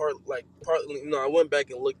was partly, I went back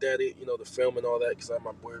and looked at it, the film and all that, because I had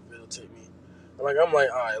my boy videotape me. And like, I'm like,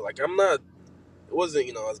 all right, like, I'm not, it wasn't,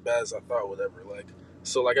 as bad as I thought, whatever. Like,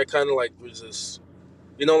 so like, I kind of like was just,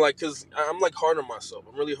 like, because I'm like hard on myself.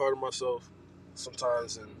 I'm really hard on myself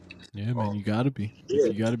sometimes. And, Yeah, man, um, you gotta be. yeah,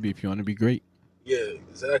 You gotta be if you want to be great. yeah,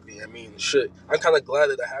 exactly. I mean, shit, I'm kind of glad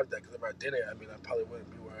that I have that, because if I didn't, I mean, I probably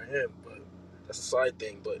wouldn't be where I am, but that's a side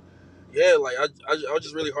thing. But yeah, like I was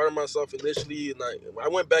just really hard on myself initially, and I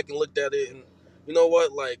went back and looked at it, and you know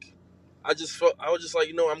what, like I was just like,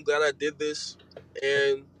 I'm glad I did this,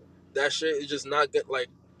 and that shit is just not good. Like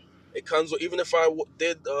it comes with, even if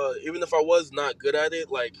even if I was not good at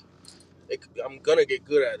it, like I'm gonna get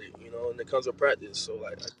good at it, and it comes with practice. So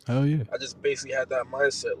like Hell yeah. I just basically had that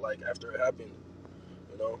mindset like after it happened,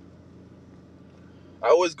 you know. I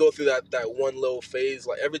always go through that one little phase.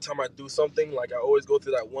 Like every time I do something, like I always go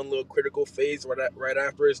through that one little critical phase right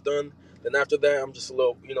after it's done. Then after that, I'm just a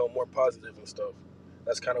little, more positive and stuff.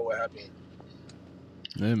 That's kind of what happened,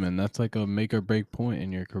 Yeah, man, that's like a make or break point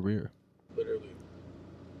in your career. literally.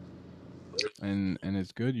 And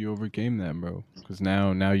it's good you overcame that, bro. Because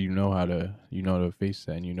now you know how to face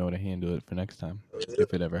that and you know how to handle it for next time Oh yeah,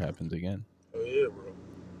 if it ever happens again. oh yeah, bro.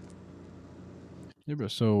 Yeah, bro.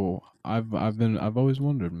 So I've always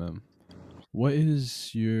wondered, man. What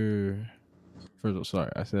is your first?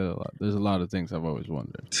 Sorry, I said a lot. There's a lot of things I've always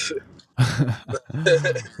wondered.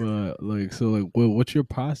 But like, so like, what's your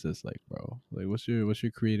process like, bro? Like, what's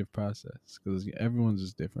your creative process? Because everyone's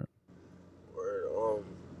is different. Where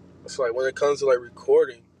it's like when it comes to like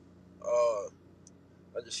recording,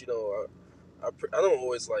 I just I don't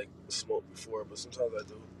always like smoke before, but sometimes I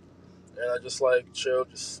do, and I just like chill,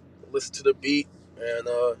 just listen to the beat, and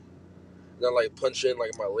and I like punch in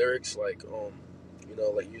like my lyrics, like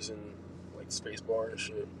like using like spacebar and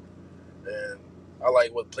shit, and I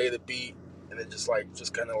like would play the beat, and then just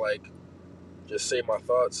kind of like just say my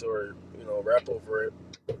thoughts or rap over it,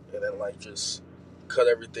 and then like just cut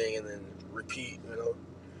everything and then repeat,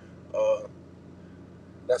 uh,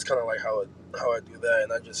 that's kind of like how I do that,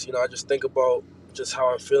 and I just think about just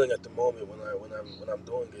how I'm feeling at the moment when I'm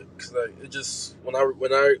doing it, because like it just when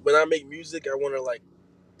I make music, I want to like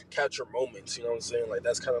capture moments. You know what I'm saying? Like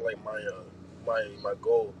that's kind of like my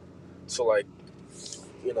goal. So like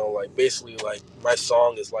like basically like my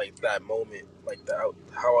song is like that moment, like that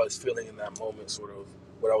how I was feeling in that moment, sort of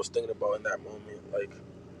what I was thinking about in that moment,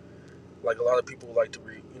 like a lot of people like to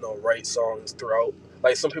write songs throughout.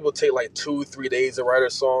 Like some people take like 2-3 days to write a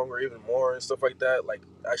song or even more and stuff like that. Like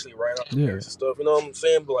actually write out the Yeah, lyrics and stuff. You know what I'm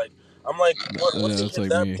saying? But like I'm like once it that's hit like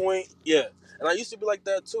that me. point, yeah. And I used to be like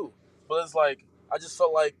that too. But it's like I just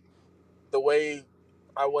felt like the way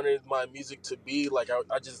I wanted my music to be, like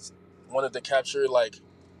I just wanted to capture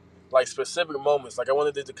like specific moments. Like I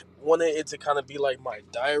wanted it to kind of be like my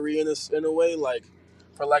diary in a way, like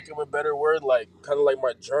for lack of a better word, like kind of like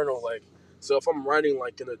my journal. Like so, if I'm writing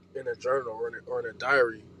like in a journal or in a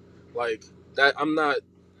diary, like that, I'm not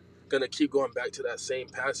gonna keep going back to that same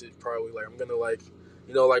passage. Probably like I'm gonna like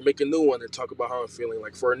like make a new one and talk about how I'm feeling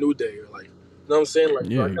like for a new day or like what I'm saying. Like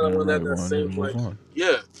so Yeah, I you're kind of gonna want write that one same and move like on.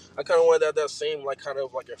 yeah, I kind of want that same like kind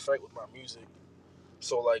of like effect with my music.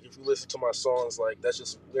 So like if you listen to my songs, like that's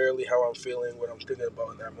just literally how I'm feeling, what I'm thinking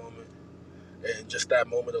about in that moment, and just that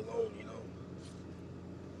moment alone.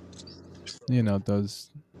 So,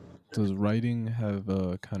 Does writing have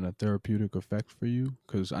a kind of therapeutic effect for you?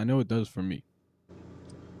 Because I know it does for me.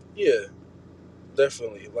 yeah,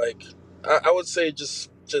 definitely. Like I would say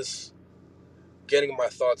just getting my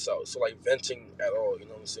thoughts out. So like venting at all, you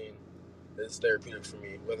know what I'm saying? It's therapeutic for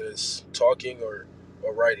me, whether it's talking or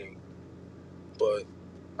writing. But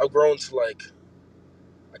I've grown to like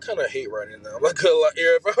I kind of hate writing now. I'm not gonna lie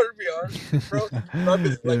here. If I were to be honest with you, bro, I've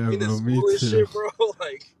been like Yeah, being in bro, me school and too. shit, bro.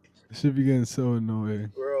 Like It should be getting so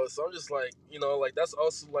annoying. bro. So I'm just like, like that's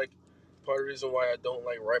also like part of the reason why I don't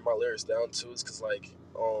like write my lyrics down too. Is because like,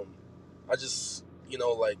 I just,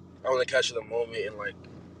 like I want to capture the moment and like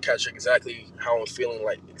capture exactly how I'm feeling,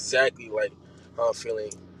 like exactly like how I'm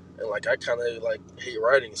feeling, and like I kind of like hate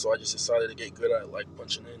writing, so I just decided to get good at like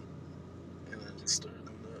punching in, and then just started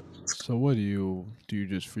doing So what do you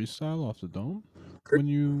just freestyle off the dome that. when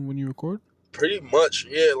you record, Pretty much,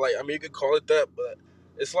 yeah. Like I mean, you could call it that, but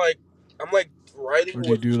it's like I'm like writing or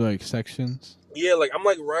do you with do like sections? yeah, like I'm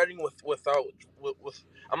like writing without with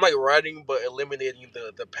I'm like writing but eliminating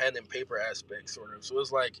the pen and paper aspect sort of. So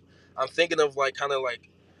it's like I'm thinking of like kind of like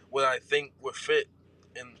what I think would fit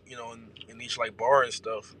in each like bar and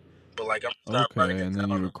stuff, but like I'm just not writing Okay, it and then down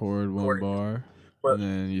you and record one recording it. bar, But and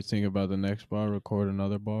then you think about the next bar, record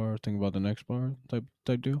another bar, think about the next bar, type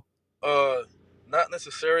deal. uh, not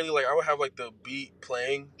necessarily. Like I would have like the beat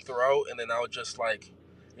playing throughout, and then I would just like,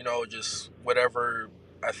 just whatever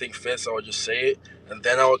I think fits. I would just say it, and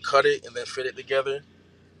then I would cut it and then fit it together,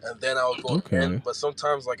 and then I would go again. Okay. But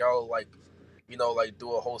sometimes like I'll like, like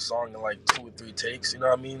do a whole song in like 2 or 3 takes. You know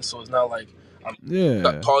what I mean? So it's not like I'm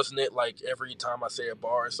Yeah. pausing it like every time I say a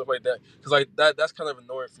bar and stuff like that. Because like that's kind of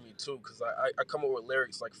annoying for me too. Because I come up with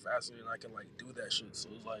lyrics like faster than I can like do that shit. So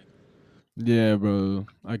it's like Yeah, bro.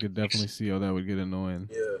 I could definitely see how that would get annoying.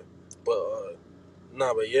 yeah, but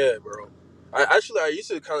nah, but yeah, bro. I used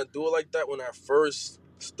to kind of do it like that when I first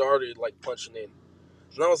started like punching in,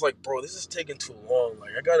 and I was like, bro, this is taking too long.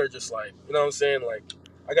 Like I gotta just like, you know what I'm saying? Like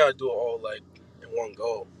I gotta do it all like in one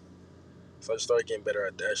go. So I just started getting better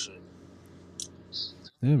at that shit.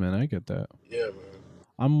 Yeah, man, I get that. Yeah, man.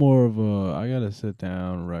 I'm more of a I gotta sit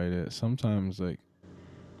down, write it. Sometimes like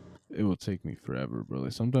it will take me forever, bro.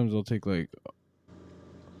 Like sometimes I'll take like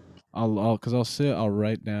cause I'll sit, I'll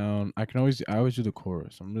write down. I always do the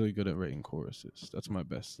chorus. I'm really good at writing choruses. That's my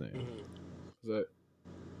best thing. Hmm. 'Cause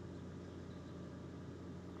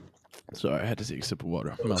Sorry, I had to take a sip of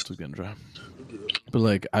water. Oh, Mouth was getting dry. good. But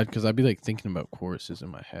like, cause I'd be like thinking about choruses in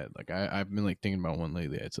my head. Like I've been like thinking about one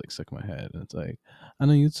lately. It's like stuck in my head, and it's like, I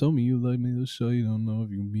know you told me you love me, to show you don't know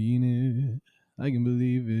if you mean it. I can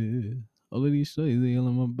believe it. All of these stories they all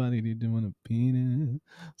on my body, they didn't want to pee in it.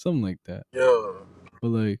 Something like that. Yeah. But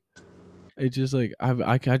like, it just like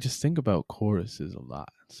I just think about choruses a lot,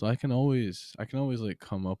 so I can always like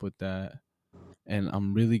come up with that, and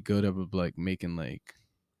I'm really good at like making like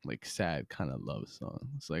sad kind of love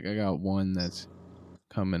songs. Like I got one that's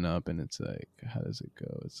coming up, and it's like, how does it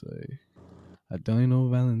go? It's like, I don't know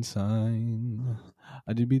Valentine.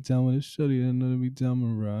 I did be down with a shorty, I know to be down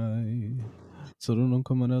with right. So don't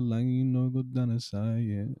come on that line, you know, go down the side.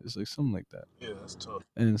 Yeah, it's like something like that. Yeah, that's tough.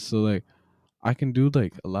 And so like I can do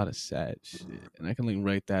like a lot of sad shit, and I can like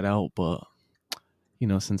write that out. But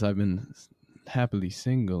since I've been happily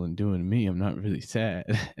single and doing me, I'm not really sad,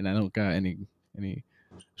 and I don't got any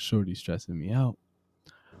shorty stressing me out.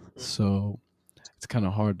 So it's kind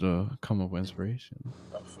of hard to come up with inspiration.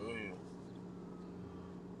 I feel you.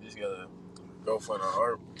 You just gotta go find our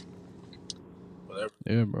art. Whatever.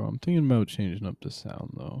 Yeah, bro. I'm thinking about changing up the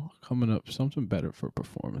sound though. Coming up something better for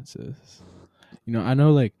performances. I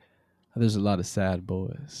know like there's a lot of sad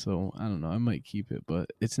boys, so I don't know. I might keep it,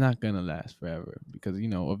 but it's not gonna last forever because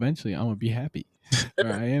eventually I'm gonna be happy, or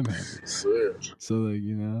I am happy. Swear. So like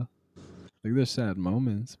there's sad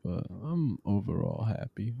moments, but I'm overall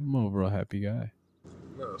happy. I'm an overall happy guy.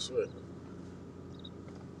 No, I swear.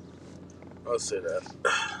 I'll say that.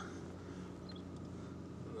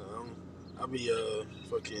 Um, I be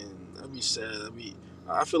I be sad.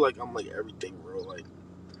 I feel like I'm like everything, bro. Like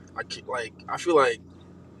I feel like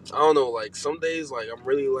I don't know. Like some days, like I'm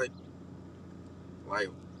really like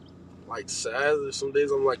like sad. Or some days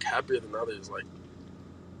I'm like happier than others. Like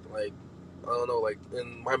I don't know. Like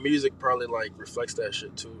and my music probably like reflects that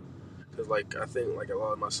shit too. Cause like I think like a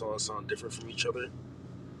lot of my songs sound different from each other.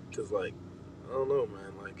 Cause like I don't know,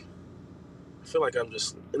 man. Like I feel like I'm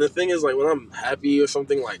just and the thing is like when I'm happy or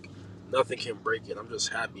something like nothing can break it. I'm just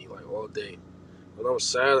happy like all day. When I'm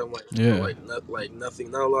sad, I'm like Yeah, like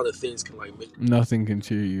nothing. Not a lot of things can like make. nothing can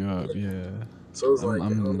cheer you up. Yeah, So it's I'm like I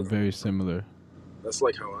don't I'm know. very similar. That's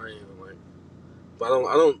like how I am. Like, but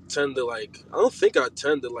I don't tend to like. I don't think I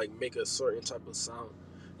tend to like make a certain type of sound,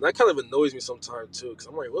 and that kind of annoys me sometimes too. Cause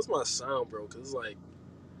I'm like, what's my sound, bro? Cause it's like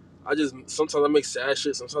I just sometimes I make sad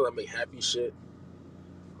shit. Sometimes I make happy shit.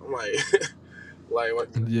 I'm like, like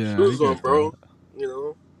Yeah, I choose one, get bro. that. You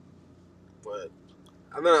know. But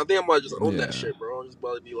I think I might just own that Yeah. shit, bro. I'm just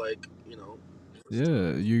about to be like,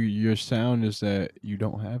 Yeah, your sound is that you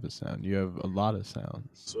don't have a sound. You have a lot of sounds.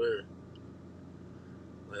 swear.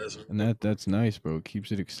 Like, that's And that's nice, bro. It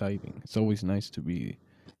keeps it exciting. It's always nice to be,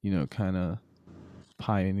 kind of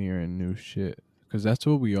pioneering new shit, cuz that's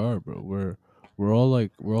what we are, bro. We're all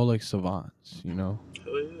like savants. hell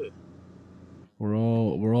yeah. We're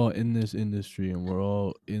all in this industry, and we're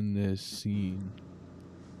all in this scene,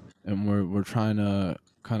 and we're trying to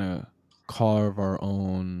kind of carve our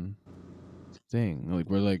own thing. Like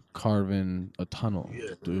we're like carving a tunnel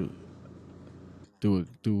Yeah. through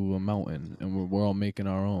a mountain, and we're all making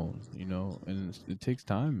our own. And it takes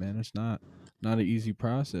time, man. It's not an easy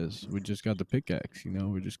process. We just got the pickaxe,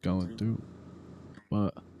 we're just going through,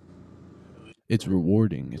 but it's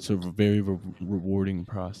rewarding. It's a very rewarding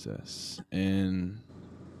process, and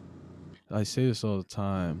I say this all the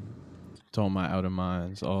time to all my outer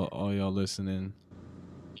minds, all y'all listening.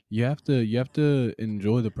 You have to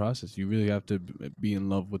enjoy the process. You really have to be in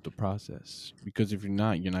love with the process, because if you're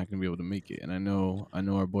not gonna be able to make it. And I know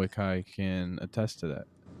our boy Kai can attest to that.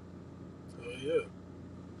 Hell yeah.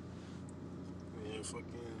 Man, fucking,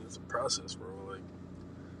 it's a process, bro. Like,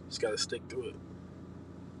 just gotta stick to it.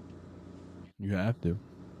 You have to.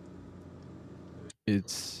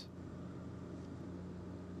 It's,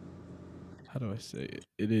 how do I say it?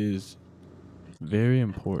 It is very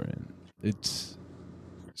important. It's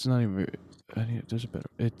not even very, there's a better.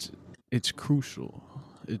 It's crucial.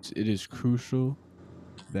 It is crucial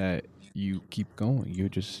that you keep going.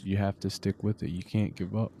 You have to stick with it. You can't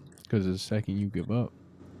give up, because the second you give up,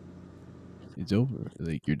 it's over.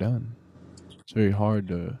 Like you're done. It's very hard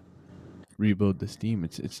to rebuild the steam.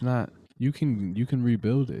 It's not, you can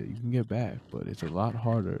rebuild it. You can get back, but it's a lot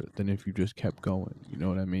harder than if you just kept going. You know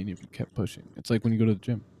what I mean? If you kept pushing. It's like when you go to the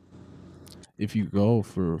gym. If you go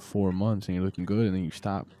for 4 months and you're looking good, and then you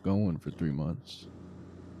stop going for 3 months,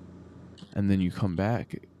 and then you come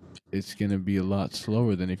back, it's going to be a lot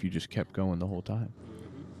slower than if you just kept going the whole time.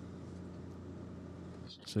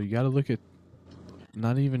 So you got to look at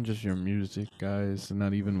not even just your music, guys,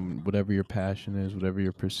 not even whatever your passion is, whatever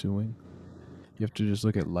you're pursuing. You have to just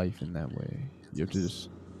look at life in that way. You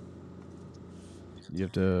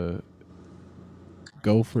have to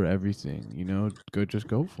go for everything. Just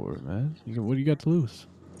go for it, man. What do you got to lose,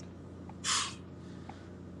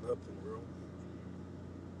 Nothing, bro.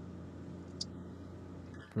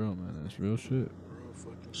 bro? Man, that's real shit. Real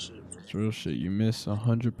fucking shit, bro. It's real shit. You miss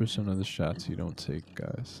 100% of the shots you don't take,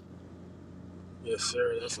 guys. Yes,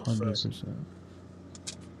 sir. That's a fact. 100%.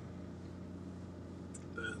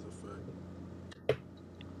 That is a fact.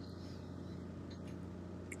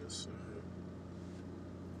 Yes, sir.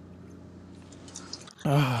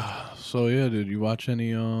 So yeah, dude. You watch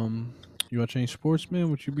any sports, man?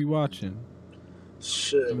 What you be watching?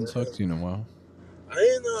 Shit, I haven't man. talked to you in a while.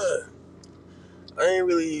 I ain't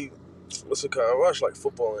really. What's it called? I watch like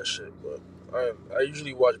football and shit, but I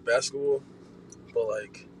usually watch basketball. But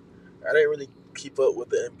like, I didn't really keep up with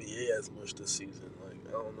the NBA as much this season. Like,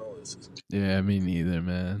 I don't know this season. Yeah, me neither,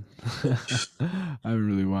 man. I haven't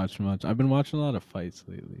really watched much. I've been watching a lot of fights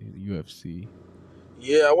lately, the UFC,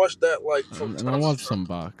 Yeah, I watched that like from and I time to watched time. some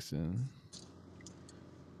boxing.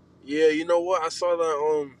 Yeah, you know what? I saw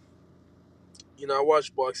that. I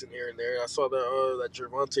watched boxing here and there. I saw that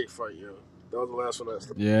Gervonta fight. Yo, that was the last one I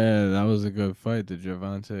saw. Yeah, that was a good fight. The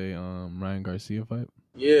Gervonta Ryan Garcia fight.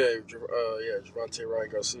 Yeah, Gervonta Ryan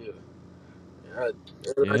Garcia. Yeah,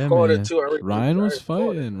 I Yeah, called it man. too. I already Ryan was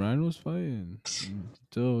called it. fighting.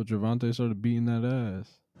 Until Gervonta started beating that ass.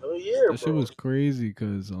 Oh yeah, That shit bro. was crazy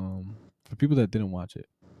because for people that didn't watch it,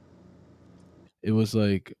 it was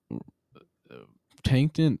like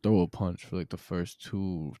Tank didn't throw a punch for like the first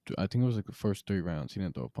two. I think it was like the first 3 rounds. He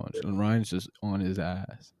didn't throw a punch, and Ryan's just on his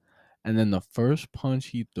ass. And then the first punch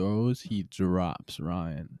he throws, he drops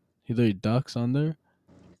Ryan. He literally ducks under,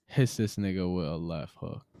 hits this nigga with a left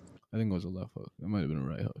hook. I think it was a left hook. It might have been a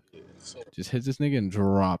right hook. So, Just hits this nigga and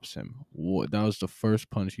drops him. That was the first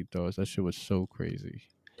punch he throws. That shit was so crazy.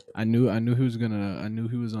 I knew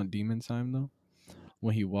he was on demon time though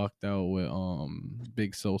when he walked out with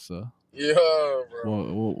Big Sosa. yeah,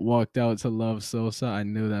 bro. Walked out to Love Sosa. I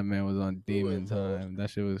knew that man was on Do demon it, bro. time. That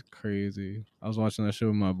shit was crazy. I was watching that shit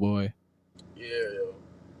with my boy. Yeah, yo.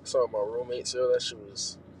 I saw my roommates. Yo, that shit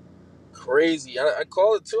was crazy. I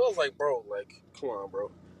called it too. I was like, bro, like, come on,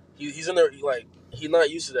 bro. He's in there. He's not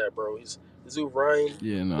used to that, bro. He's with Ryan.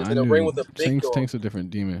 Yeah, no, He's I in the ring knew with a big dog. Tank's a different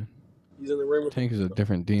demon. He's in the ring with Tank is a dog.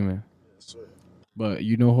 different demon. Yes, sir. But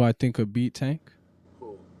you know who I think could beat Tank?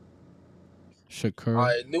 Who? Shakur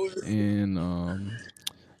I knew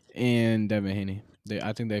and Devin Haney.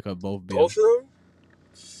 I think they could both beat him. both of them.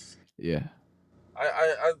 Yeah.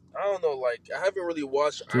 I don't know. Like, I haven't really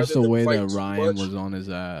watched Just either the of them way fight that too Ryan much. was on his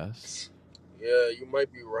ass. Yeah, you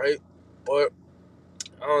might be right, but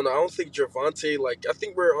I don't know. I don't think Gervonta. Like, I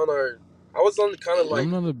think we're on our. I was on kind of like.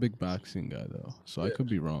 I'm not a big boxing guy though, so I Yeah. could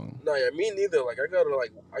be wrong. No, yeah, me neither. Like, I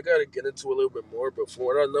gotta get into a little bit more. But from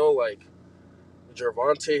what I know, like,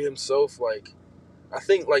 Gervonta himself, like, I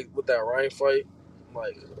think like with that Ryan fight,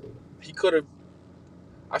 like, he could have.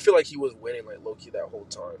 I feel like he was winning like low key that whole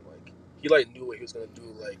time. Like, he like knew what he was gonna do.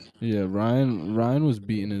 Like, Yeah, Ryan was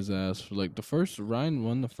beating his ass for like the first. Ryan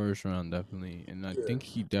won the first round definitely, and I Yeah. think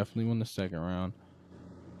he definitely won the second round.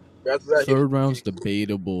 after that, Third round's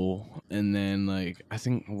debatable, and then like I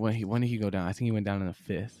think when did he go down? I think he went down in the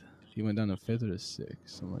fifth. He went down to fifth or the sixth,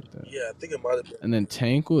 something like that. yeah, I think it might have been. And then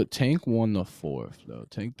Tank won the fourth though.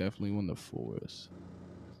 Tank definitely won the fourth.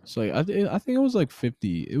 So like, I think it was like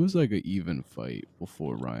 50. It was like an even fight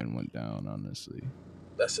before Ryan went down. Honestly,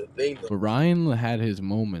 That's the thing, though. but Ryan had his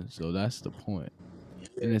moments, so that's the point.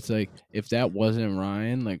 And it's like if that wasn't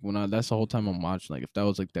Ryan, like that's the whole time I'm watching. Like if that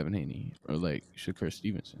was like Devin Haney or like Shakur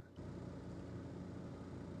Stevenson.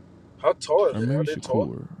 How tall are Or they? maybe Are they tall?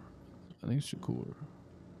 Shakur. I think it's Shakur.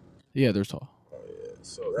 Yeah, they're tall. Oh yeah.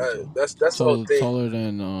 So They're tall. that's the whole thing. Taller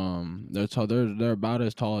than they're tall. They're about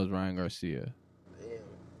as tall as Ryan Garcia. Damn.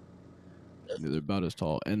 Yeah, they're about as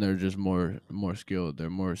tall, and they're just more skilled. They're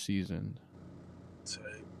more seasoned. Tight.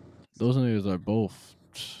 Those niggas are both.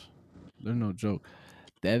 They're no joke.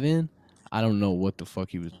 Devin, I don't know what the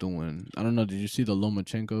fuck he was doing. I don't know. Did you see the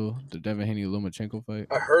Devin Haney Lomachenko fight?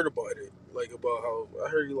 I heard about it. Like about how I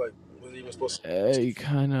heard he like was even supposed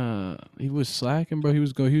to. He was slacking, bro. He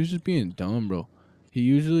was just being dumb, bro. He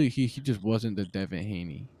usually he just wasn't the Devin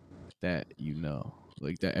Haney that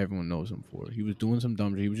like that everyone knows him for. He was doing some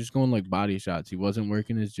dumb shit. He was just going like body shots. He wasn't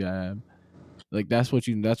working his jab. Like that's what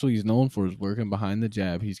he's known for, is working behind the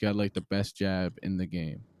jab. He's got like the best jab in the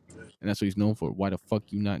game. And that's what he's known for. Why the fuck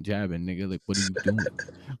you not jabbing, nigga? Like, what are you doing?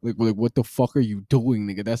 like, what the fuck are you doing,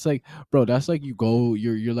 nigga? That's like, bro, that's like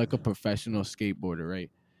you're like a professional skateboarder, right?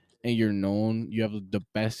 And you're known, you have the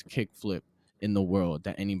best kickflip in the world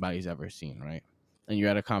that anybody's ever seen, right? and you're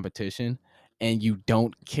at a competition and you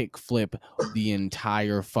don't kick flip the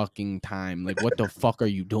entire fucking time. Like, what the fuck are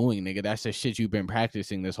you doing, nigga? That's the shit you've been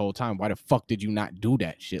practicing this whole time. Why the fuck did you not do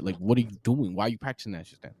that shit? Like, what are you doing? Why are you practicing that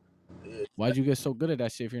shit then? Yeah. Why'd you get so good at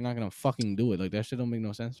that shit if you're not gonna fucking do it? Like, that shit don't make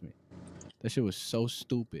no sense to me. That shit was so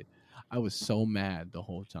stupid. I was so mad the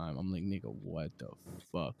whole time. I'm like, nigga, what the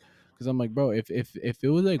fuck? Because I'm like, bro, if it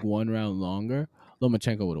was like one round longer,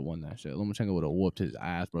 Lomachenko would have won that shit. Lomachenko would have whooped his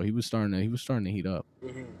ass, bro. He was starting to heat up.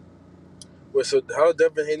 Mm-hmm. Wait, so how did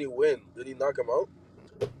Devin Haney win? Did he knock him out?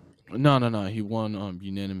 No. He won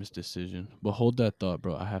unanimous decision. But hold that thought,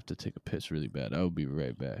 bro. I have to take a piss really bad. I will be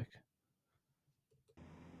right back.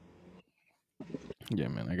 Yeah,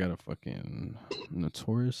 man, I got a fucking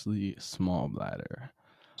notoriously small bladder.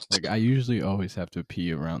 Like, I usually always have to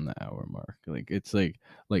pee around the hour mark. Like, it's like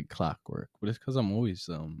clockwork. But it's because I'm always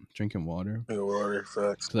drinking water. Yeah, water,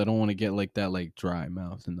 facts. Because I don't want to get like that like dry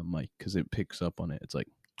mouth in the mic because it picks up on it. It's like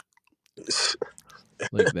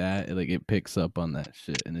that. Like, it picks up on that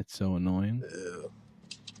shit, and it's so annoying. Yeah,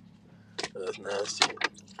 that's nasty.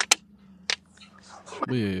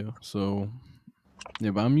 But yeah, so yeah,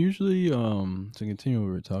 but I'm usually to continue what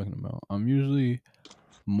we were talking about. I'm usually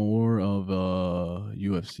more of a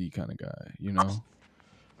UFC kind of guy, you know.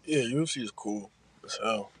 Yeah, UFC is cool as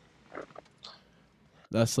hell.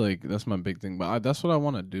 That's my big thing. But that's what I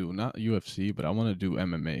want to do. Not UFC, but I want to do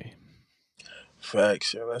MMA.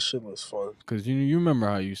 Facts, yeah, that shit was fun. Cause you remember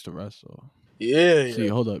how I used to wrestle. Yeah, See,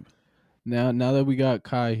 hold up. Now that we got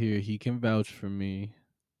Kai here, he can vouch for me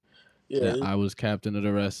yeah. that I was captain of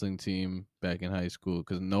the wrestling team back in high school.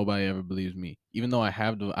 Because nobody ever believes me, even though I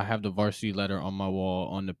have the varsity letter on my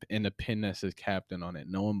wall in the pin that says captain on it.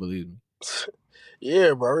 No one believes me.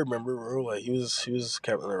 Yeah, bro. I remember, bro. Like he was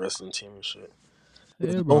captain of the wrestling team and shit.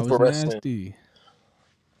 Yeah, bro, I Known was for wrestling. nasty.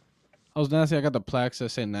 I got the plaques that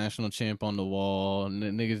say national champ on the wall.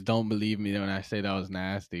 Niggas don't believe me when I say that was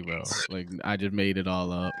nasty, bro. Like, I just made it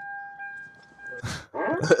all up.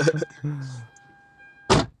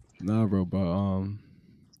 Nah, bro, but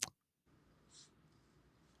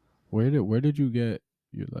where did you get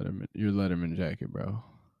your Letterman jacket, bro?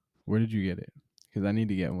 Where did you get it? Because I need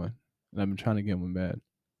to get one, and I've been trying to get one bad.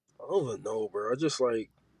 I don't even know, bro. I just like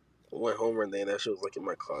went home one day and that shit was like in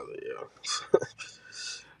my closet, yeah.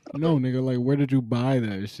 No, nigga, like, where did you buy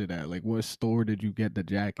that shit at? Like, what store did you get the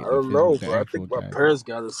jacket? I The don't know, the bro. I actual think my jacket. parents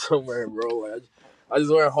got it somewhere, bro. Like I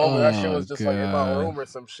just went home and that shit Oh was just like in my god. room or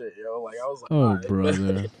some shit, yo. Like I was like, Oh, alright.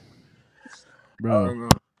 brother. I Bro, don't know.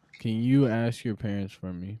 can you ask your parents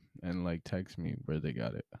for me and like text me where they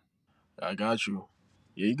got it? I got you.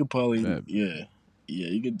 Yeah, you could probably That yeah. Yeah,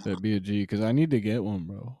 you could. that be a G, because I need to get one,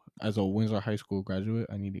 bro. As a Windsor High School graduate,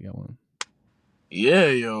 I need to get one. Yeah,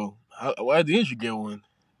 yo. Why didn't you get one?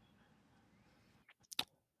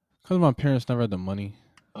 Cause my parents never had the money.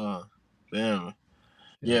 Damn. Yeah, no,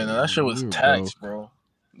 Yeah, that shit was we were taxed, broke. bro.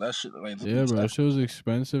 That shit like Yeah, bro, that taxed. shit was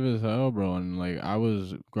expensive as hell, bro. And like, I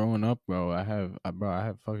was growing up, bro. I have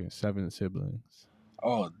fucking 7 siblings.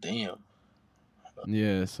 Oh damn.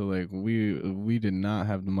 Yeah, so like we did not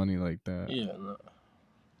have the money like that. Yeah, no.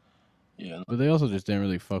 Yeah, no. But they also just didn't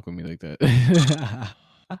really fuck with me like that.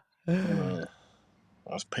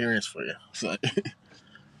 That's parents for you. So,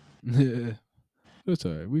 Yeah, it's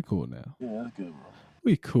alright. We cool now. yeah, that's good, bro.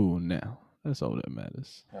 We cool now. That's all that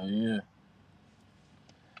matters. Hell yeah.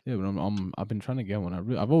 Yeah, but I've been trying to get one.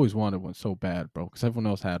 I've always wanted one so bad, bro, because everyone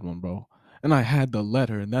else had one, bro. And I had the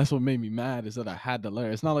letter, and that's what made me mad is that I had the letter.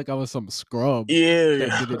 It's not like I was some scrub that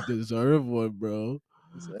Yeah. didn't deserve one, bro.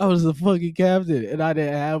 I was the fucking captain, and I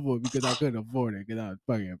didn't have one because I couldn't afford it because I was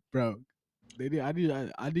fucking broke. I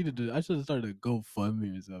should have started a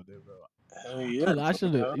GoFundMe or something, bro. Hell yeah. I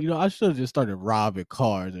should have, I should have just started robbing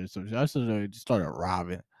cars or something. I should have just started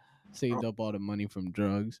robbing, saved up all the money from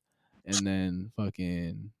drugs, and then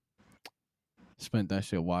fucking spent that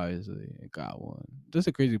shit wisely and got one. That's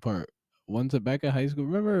the crazy part. Once back in high school,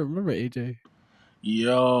 remember AJ?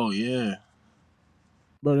 Yo, yeah.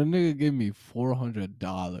 Bro, the nigga gave me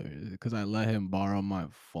 $400 because I let him borrow my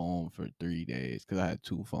phone for 3 days because I had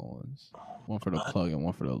 2 phones, one for the plug and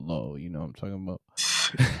one for the low. You know what I'm talking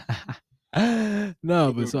about?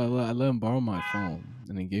 No, but so I let him borrow my phone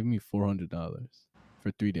and he gave me $400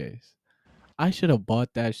 for 3 days. I should have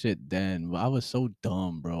bought that shit then, but I was so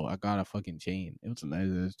dumb, bro. I got a fucking chain. It was a nice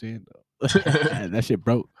ass chain though. That shit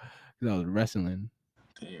broke because I was wrestling.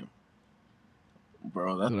 Damn.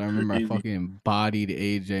 Bro, that's So I remember crazy. I fucking bodied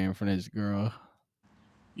AJ in front of this girl.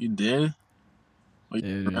 You did? Like Yeah,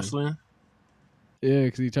 dude. wrestling? Yeah,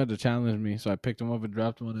 because he tried to challenge me, so I picked him up and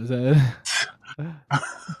dropped him on his head.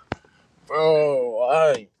 Bro,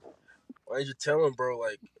 why? Why did you tell him, bro?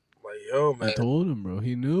 Like, Yo, I man. told him, bro.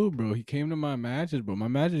 He knew, bro. He came to my matches, bro. My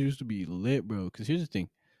matches used to be lit, bro. Because here's the thing.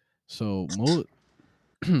 So, for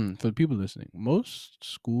the people listening, most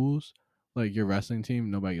schools, like your wrestling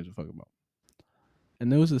team, nobody gives a fuck about.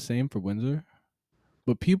 And it was the same for Windsor.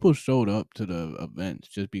 But people showed up to the events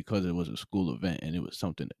just because it was a school event and it was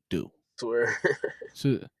something to do. Swear.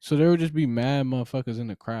 So there would just be mad motherfuckers in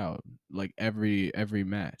the crowd like every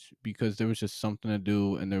match because there was just something to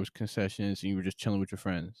do and there was concessions and you were just chilling with your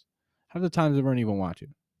friends. Half the times they weren't even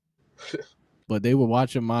watching, but they were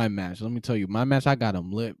watching my match. Let me tell you, my match I got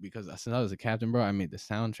them lit because since I was a captain, bro, I made the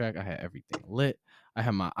soundtrack. I had everything lit. I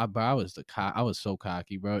had bro, I was so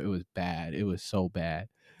cocky, bro. It was bad. It was so bad.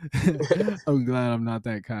 I'm glad I'm not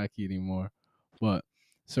that cocky anymore, but.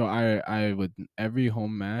 So I would every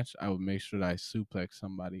home match I would make sure that I suplex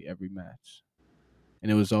somebody every match, and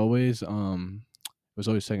it was always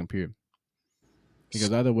second period because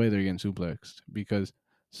either way they're getting suplexed because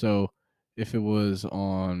so if it was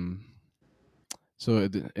on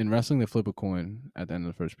in wrestling they flip a coin at the end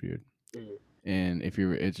of the first period, and if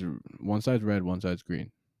it's one side's red, one side's green,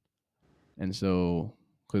 and so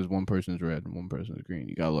because one person's red and one person's green,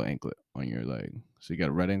 you got a little anklet on your leg, so you got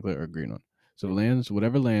a red anklet or a green one. So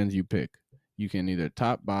whatever lands you pick, you can either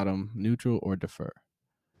top, bottom, neutral, or defer.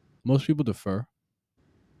 Most people defer.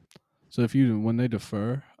 So when they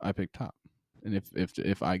defer, I pick top, and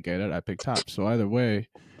if I get it, I pick top. So either way,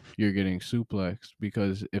 you're getting suplexed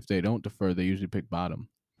because if they don't defer, they usually pick bottom,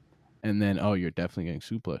 and then you're definitely getting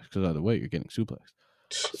suplexed because either way you're getting suplexed.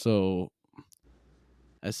 So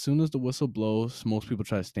as soon as the whistle blows, most people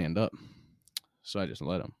try to stand up. So I just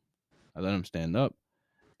let them. I let them stand up,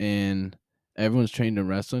 and everyone's trained in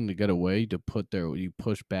wrestling to get away to you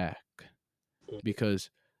push back because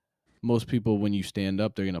most people when you stand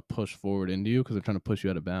up they're gonna push forward into you because they're trying to push you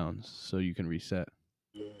out of bounds so you can reset.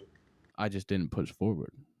 I just didn't push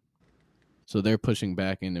forward, so they're pushing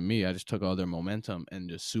back into me. I just took all their momentum and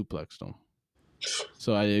just suplexed them.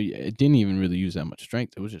 So I didn't even really use that much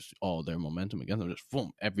strength. It was just all their momentum against them, just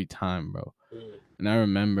boom every time, bro. And I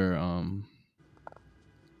remember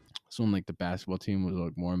so when like the basketball team was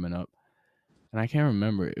like warming up, and I can't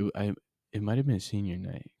remember it might have been senior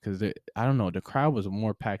night because I don't know, the crowd was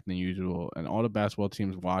more packed than usual, and all the basketball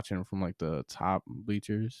teams watching from like the top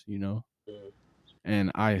bleachers, you know. And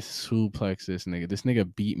I suplexed this nigga. This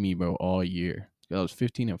nigga beat me, bro, all year. I was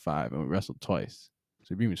 15-5 and we wrestled twice, so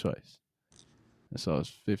he beat me twice. And so I was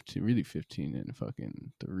 15, really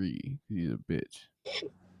 15-3. He's a bitch.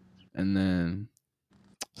 And then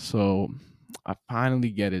so I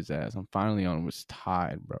finally get his ass. I'm finally on him. Was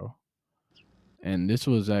tied, bro. And this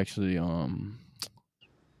was actually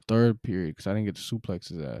third period because I didn't get to suplex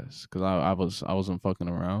his ass because I wasn't fucking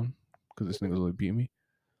around because this nigga really beat me.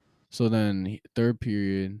 So then third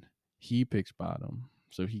period he picks bottom,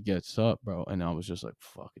 so he gets up, bro, and I was just like,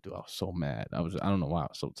 fuck it, dude. I was so mad. I don't know why I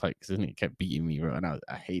was so tight because this nigga kept beating me, bro, and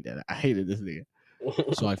I hated this nigga.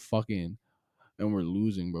 So I fucking and we're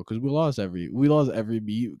losing, bro, because we lost every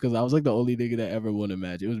beat because I was like the only nigga that ever won a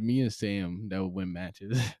match. It was me and Sam that would win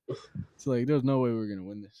matches. So like, there's no way we were gonna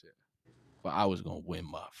win this shit, but I was gonna win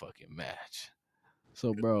my fucking match.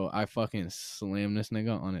 So bro, I fucking slammed this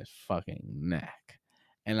nigga on his fucking neck,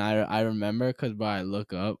 and I remember because I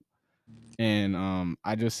look up and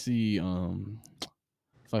I just see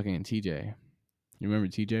fucking TJ. You remember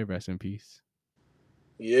TJ? Rest in peace.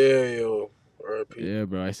 Yeah, yo. R.I.P. Yeah,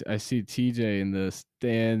 bro. I see TJ in the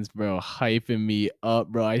stands, bro, hyping me up,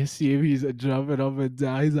 bro. I see him. He's jumping up and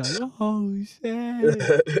down. He's like, "Oh shit,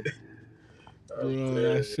 bro!"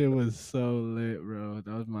 That shit was so lit, bro.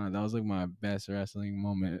 That was like my best wrestling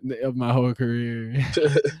moment of my whole career.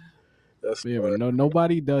 That's Yeah, but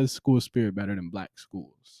nobody does school spirit better than black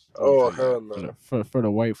schools. Let me tell you hell that. no. For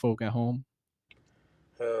the white folk at home,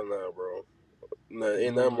 Hell no, bro. Nah,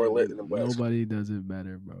 ain't nothing more lit than the black school. nobody does it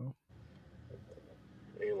better, bro.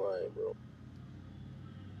 Ain't lying, bro.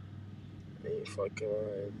 Ain't fucking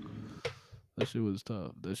lying. That shit was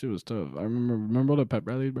tough. I remember all the pep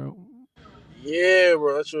rallies, bro. Yeah,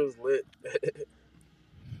 bro. That shit was lit.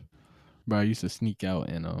 Bro, I used to sneak out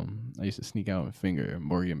and finger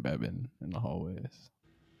Morgan Bevan in the hallways.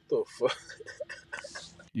 The fuck?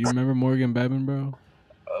 Do you remember Morgan Bevan, bro?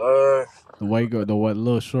 Uh, The white girl, the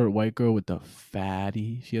little short white girl with the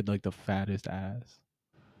fatty. She had like the fattest ass.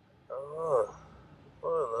 I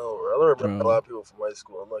don't know, bro. I don't remember a lot Bro. of people from high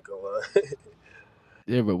school. I'm not gonna lie.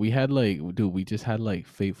 Yeah, but we just had like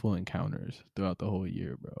fateful encounters throughout the whole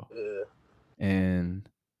year, bro. Yeah. And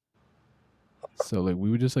so like we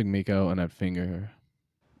would just like make out and I'd finger her.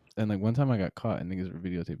 And like one time I got caught and niggas were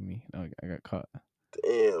videotaping me. I got caught.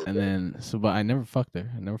 Damn. And then but I never fucked her.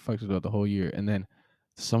 I never fucked her throughout the whole year. And then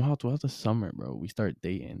somehow throughout the summer, bro, we start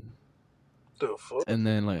dating. The fuck? And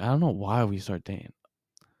then like I don't know why we start dating.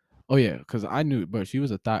 Oh yeah, because I knew, but she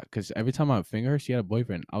was a thought. Because every time I would finger her, she had a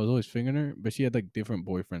boyfriend. I was always fingering her, but she had like different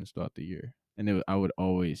boyfriends throughout the year. And I would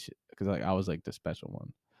always, because like I was like the special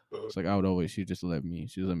one. It's like I would always, she just let me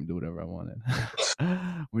do whatever I wanted.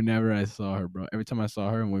 Whenever I saw her, bro, every time I saw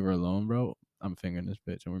her and we were alone, bro, I'm fingering this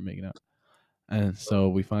bitch and we're making out. And so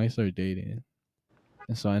we finally started dating.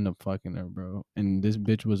 And so I ended up fucking her, bro. And this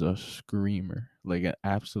bitch was a screamer, like an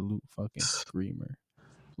absolute fucking screamer.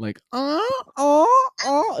 Like, it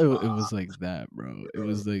was like that, bro. It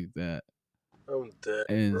was like that. I'm dead,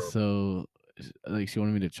 And bro. so, like, she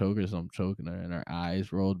wanted me to choke her, so I'm choking her, and her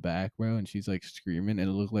eyes rolled back, bro. And she's like screaming, and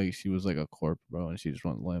it looked like she was like a corpse, bro. And she just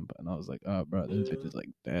went limp. And I was like, oh, bro, this bitch is like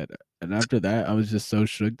dead. And after that, I was just so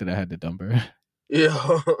shook that I had to dump her. Yeah.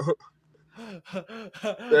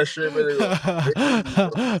 That shit better go crazy,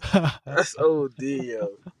 bro. That's OD,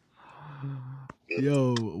 yo.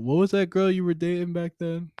 Yo, what was that girl you were dating back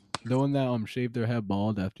then? The one that shaved her head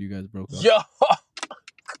bald after you guys broke up. Yo.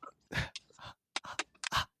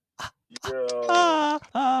 Yo.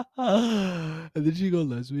 And then she go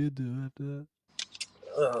lesbian too after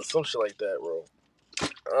that. Some shit like that, bro.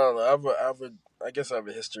 I don't know. I guess I have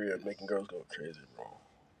a history of making girls go crazy, bro.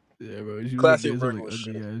 Yeah, bro. She was like Classic dancing like Brooklyn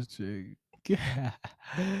ugly shit. ass chick.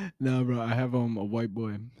 No, bro. I have a white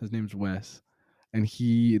boy. His name's Wes, and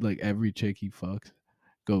he like every chick he fucks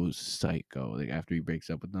goes psycho. Like after he breaks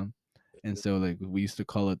up with them, and so like we used to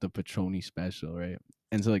call it the Patroni special, right?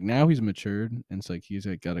 And so like now he's matured, and it's like he's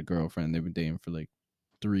like got a girlfriend. They've been dating for like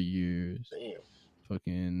 3 years. Damn.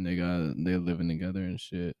 Fucking, they're living together and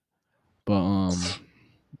shit. But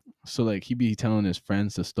so like he be telling his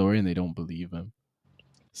friends the story and they don't believe him.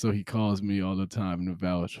 So he calls me all the time to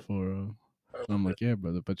vouch for him. And I'm like, yeah,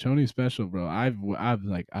 brother, Patroni special, bro. I've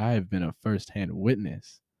been a firsthand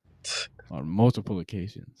witness on multiple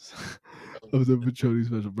occasions of the Patroni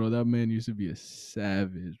special, bro. That man used to be a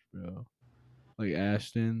savage, bro. Like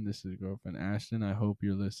Ashton, this is his girlfriend Ashton. I hope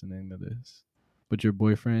you're listening to this. But your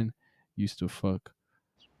boyfriend used to fuck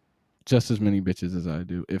just as many bitches as I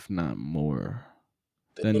do, if not more.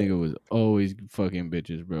 That Damn. nigga was always fucking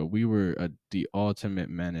bitches, bro. We were the ultimate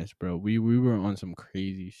menace, bro. We were on some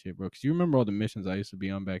crazy shit, bro. Cause you remember all the missions I used to be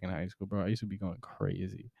on back in high school, bro. I used to be going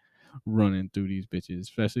crazy, running through these bitches,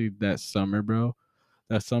 especially that summer, bro.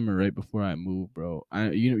 That summer right before I moved, bro.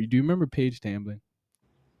 Do you remember Paige Tamblyn?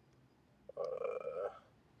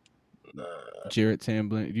 Nah. Jarrett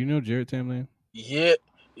Tamblyn. Do you know Jarrett Tamblyn? Yeah.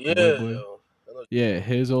 The Yeah, white boy. yo. I know. Yeah,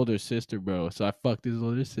 his older sister, bro. So I fucked his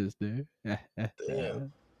older sister.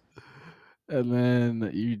 Damn. And then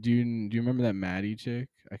do you remember that Maddie chick?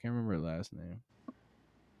 I can't remember her last name.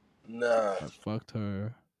 Nah. I fucked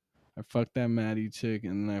her. I fucked that Maddie chick,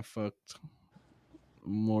 and then I fucked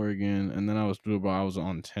Morgan, and then I was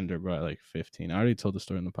on Tinder, bro, at like 15. I already told the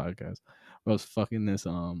story in the podcast. I was fucking this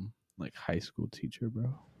like high school teacher,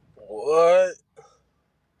 bro. What?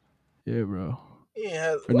 Yeah, bro. He ain't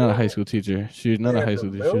had Or not a high what? school teacher. She was He not a had high the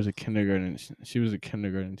school teacher. She was milk? a kindergarten. She was a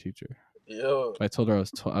kindergarten teacher. Yo, I told her I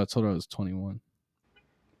told her I was 21.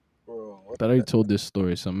 bro. What But I already told this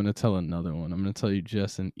story, so I'm gonna tell another one. I'm gonna tell you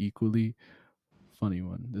just an equally funny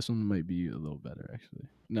one. This one might be a little better, actually.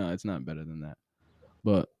 No, it's not better than that.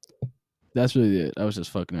 But that's really it. I was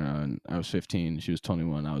just fucking around. I was 15. She was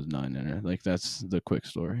 21. I was 9 in her. Like, that's the quick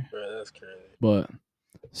story. bro, that's crazy. But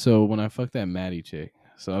so when I fucked that Maddie chick,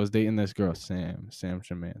 so I was dating this girl, Sam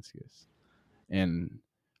Shamanskis. And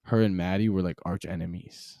her and Maddie were like arch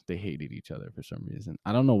enemies. They hated each other for some reason.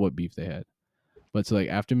 I don't know what beef they had. But so like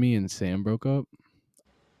after me and Sam broke up,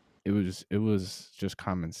 it was just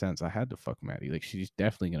common sense. I had to fuck Maddie. Like she's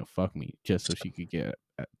definitely gonna fuck me just so she could get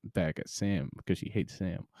back at Sam because she hates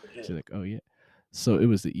Sam. Yeah. She's like, oh yeah. So it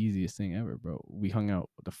was the easiest thing ever, bro. We hung out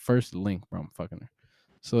the first link, bro. I'm fucking her.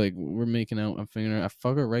 So like we're making out. I'm fingering her. I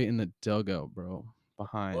fuck her right in the dugout, bro.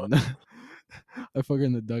 Behind. I fuck her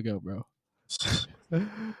in the dugout, bro.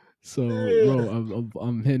 So, bro,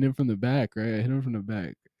 I'm hitting him from the back, right? I hit him from the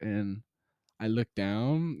back, and I look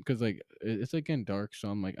down because like it's like getting dark, so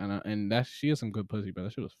I'm like, and that she has some good pussy, but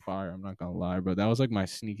that shit was fire. I'm not gonna lie, bro. That was like my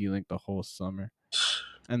sneaky link the whole summer.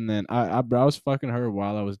 And then I was fucking her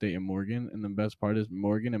while I was dating Morgan, and the best part is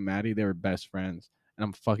Morgan and Maddie, they were best friends, and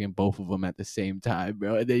I'm fucking both of them at the same time,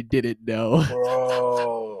 bro. And they didn't know,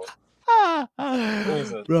 Bro.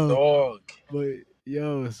 He's a bro. dog. But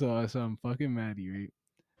yo, so I'm fucking Maddie, right?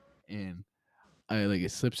 And I like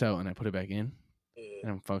it slips out, and I put it back in. Yeah.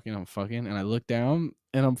 And I'm fucking, and I look down,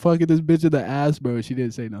 and I'm fucking this bitch in the ass, bro. She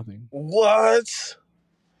didn't say nothing. What?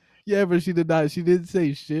 Yeah, but she did not. She didn't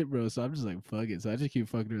say shit, bro. So I'm just like, fuck it. So I just keep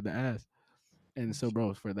fucking her in the ass. And so,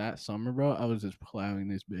 bro, for that summer, bro, I was just plowing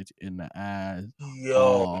this bitch in the ass Yo,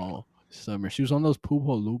 all summer. She was one of those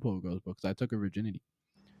Pupo Lupo girls, bro, because I took her virginity.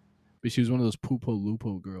 But she was one of those Pupo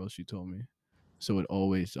Lupo girls, she told me. So it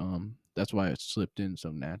always, that's why it slipped in so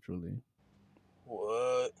naturally.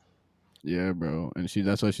 what? Yeah, bro. And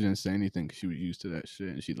that's why she didn't say anything, because she was used to that shit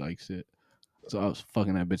and she likes it. So I was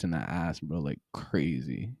fucking that bitch in the ass, bro, like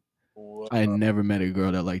crazy. What? I had never met a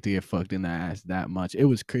girl that liked to get fucked in the ass that much. It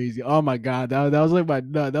was crazy. Oh my god, that was like my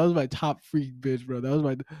nut. That was my top freak bitch, bro.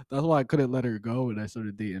 That's why I couldn't let her go when I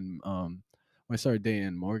started dating when I started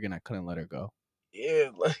dating Morgan. I couldn't let her go. Yeah,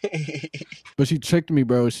 like, But she tricked me,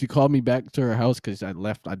 bro. She called me back to her house because I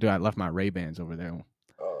left my Ray Bans over there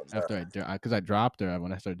oh after nah. because I dropped her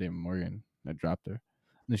when I started dating Morgan. I dropped her. And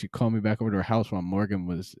then she called me back over to her house while Morgan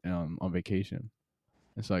was on vacation.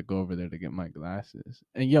 And so I go over there to get my glasses.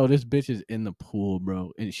 And yo, this bitch is in the pool,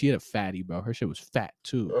 bro. And she had a fatty, bro. Her shit was fat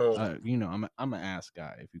too. You know, I'm an ass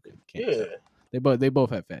guy if you can't Yeah. tell. They both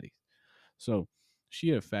have fatties. So she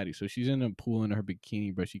had a fatty. So she's in the pool in her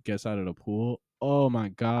bikini, bro. She gets out of the pool. Oh my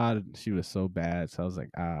god, she was so bad. So I was like,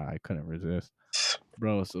 I couldn't resist.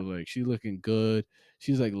 Bro, so like she's looking good.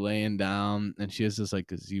 She's like laying down and she has this like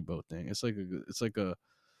gazebo thing. It's like a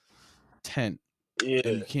tent and Yeah.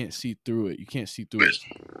 you can't see through it. You can't see through it.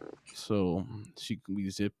 So we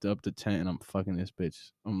zipped up the tent and I'm fucking this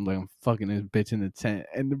bitch. I'm fucking this bitch in the tent.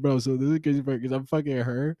 And bro, so this is crazy part because I'm fucking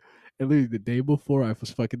her. And literally the day before I was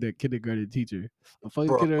fucking that kindergarten teacher. I'm fucking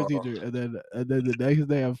Bro, kindergarten teacher. And then the next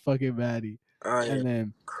day I'm fucking Maddie. I am And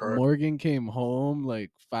then crying. Morgan came home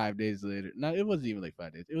like 5 days later. No, it wasn't even like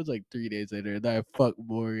 5 days. It was like 3 days later. And I fucked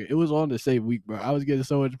Morgan. It was on the same week, bro. I was getting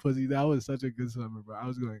so much pussy. That was such a good summer, bro. I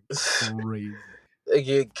was going crazy.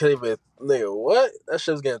 Nigga can't even, nigga, what? That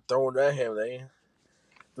shit's getting thrown at him, nigga.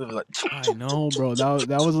 Like, I know, bro. That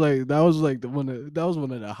was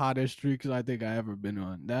one of the hottest streaks I think I ever been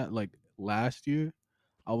on. That like last year,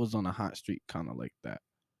 I was on a hot streak kind of like that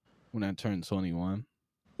when I turned 21.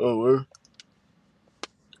 oh, where?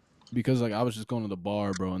 Because like I was just going to the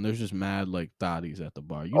bar, bro, and there's just mad like thotties at the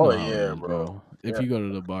bar. You Oh, know how it yeah, is, bro. bro. If Yeah, you go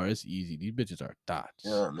to the bar, it's easy. These bitches are thots,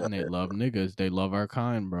 yeah, and they love niggas. They love our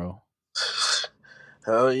kind, bro.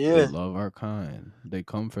 hell They yeah. love our kind. They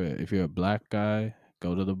come for it. If you're a black guy,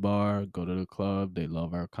 go to the bar, go to the club. They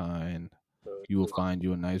love our kind. You will find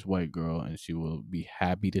you a nice white girl, and she will be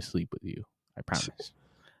happy to sleep with you. I promise.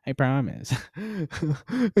 I promise.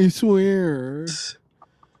 I swear.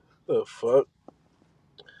 The fuck?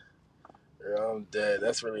 Yeah, I'm dead.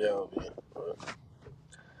 That's really how it be.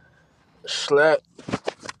 Slap.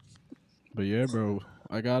 But yeah, bro.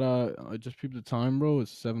 I just peeped the time, bro.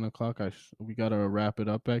 It's 7 o'clock. We gotta wrap it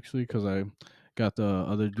up actually, cause I got the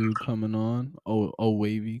other dude coming on. Oh,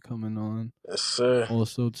 Wavy coming on Yes, sir.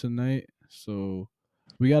 also tonight. So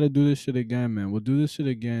we gotta do this shit again, man. We'll do this shit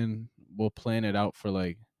again. We'll plan it out for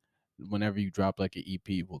like whenever you drop like an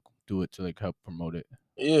EP. We'll do it to like help promote it.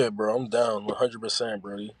 Yeah, bro. I'm down 100%,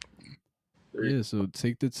 Brody. Yeah, so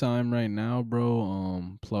take the time right now,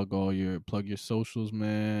 bro. Plug your socials,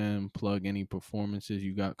 man. Plug any performances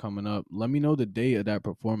you got coming up. Let me know the date of that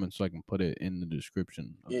performance so I can put it in the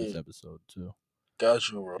description of Yeah, this episode too. got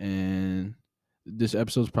you, bro. And this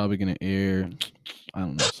episode's probably gonna air, I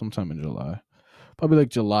don't know, sometime in July. Probably like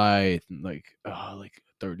July, like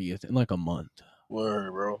 30th in like a month.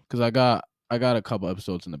 Word, bro. Cause I got a couple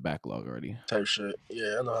episodes in the backlog already. Type shit.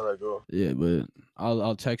 Yeah, I know how that go. Yeah, but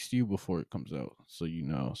I'll text you before it comes out so you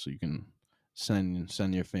know, so you can send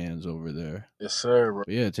your fans over there. Yes, sir, bro.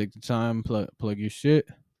 But yeah, take the time, plug your shit.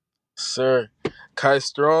 Sir. Kai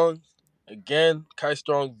Strong. Again, Kai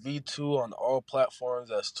Strong V2 on all platforms.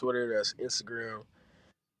 That's Twitter, that's Instagram,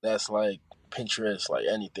 that's like Pinterest, like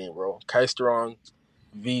anything, bro. Kai Strong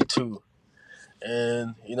V2.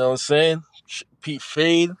 And you know what I'm saying? Pete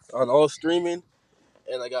Fade on all streaming.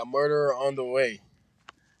 And I got Murderer on the way.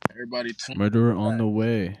 Everybody tune Murderer in. on the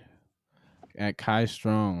way at Kai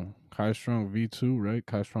Strong. Kai Strong V2, right?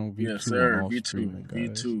 Kai Strong Yes, V2 on sir. all V2. streaming,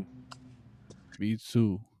 guys. V2.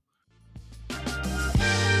 V2.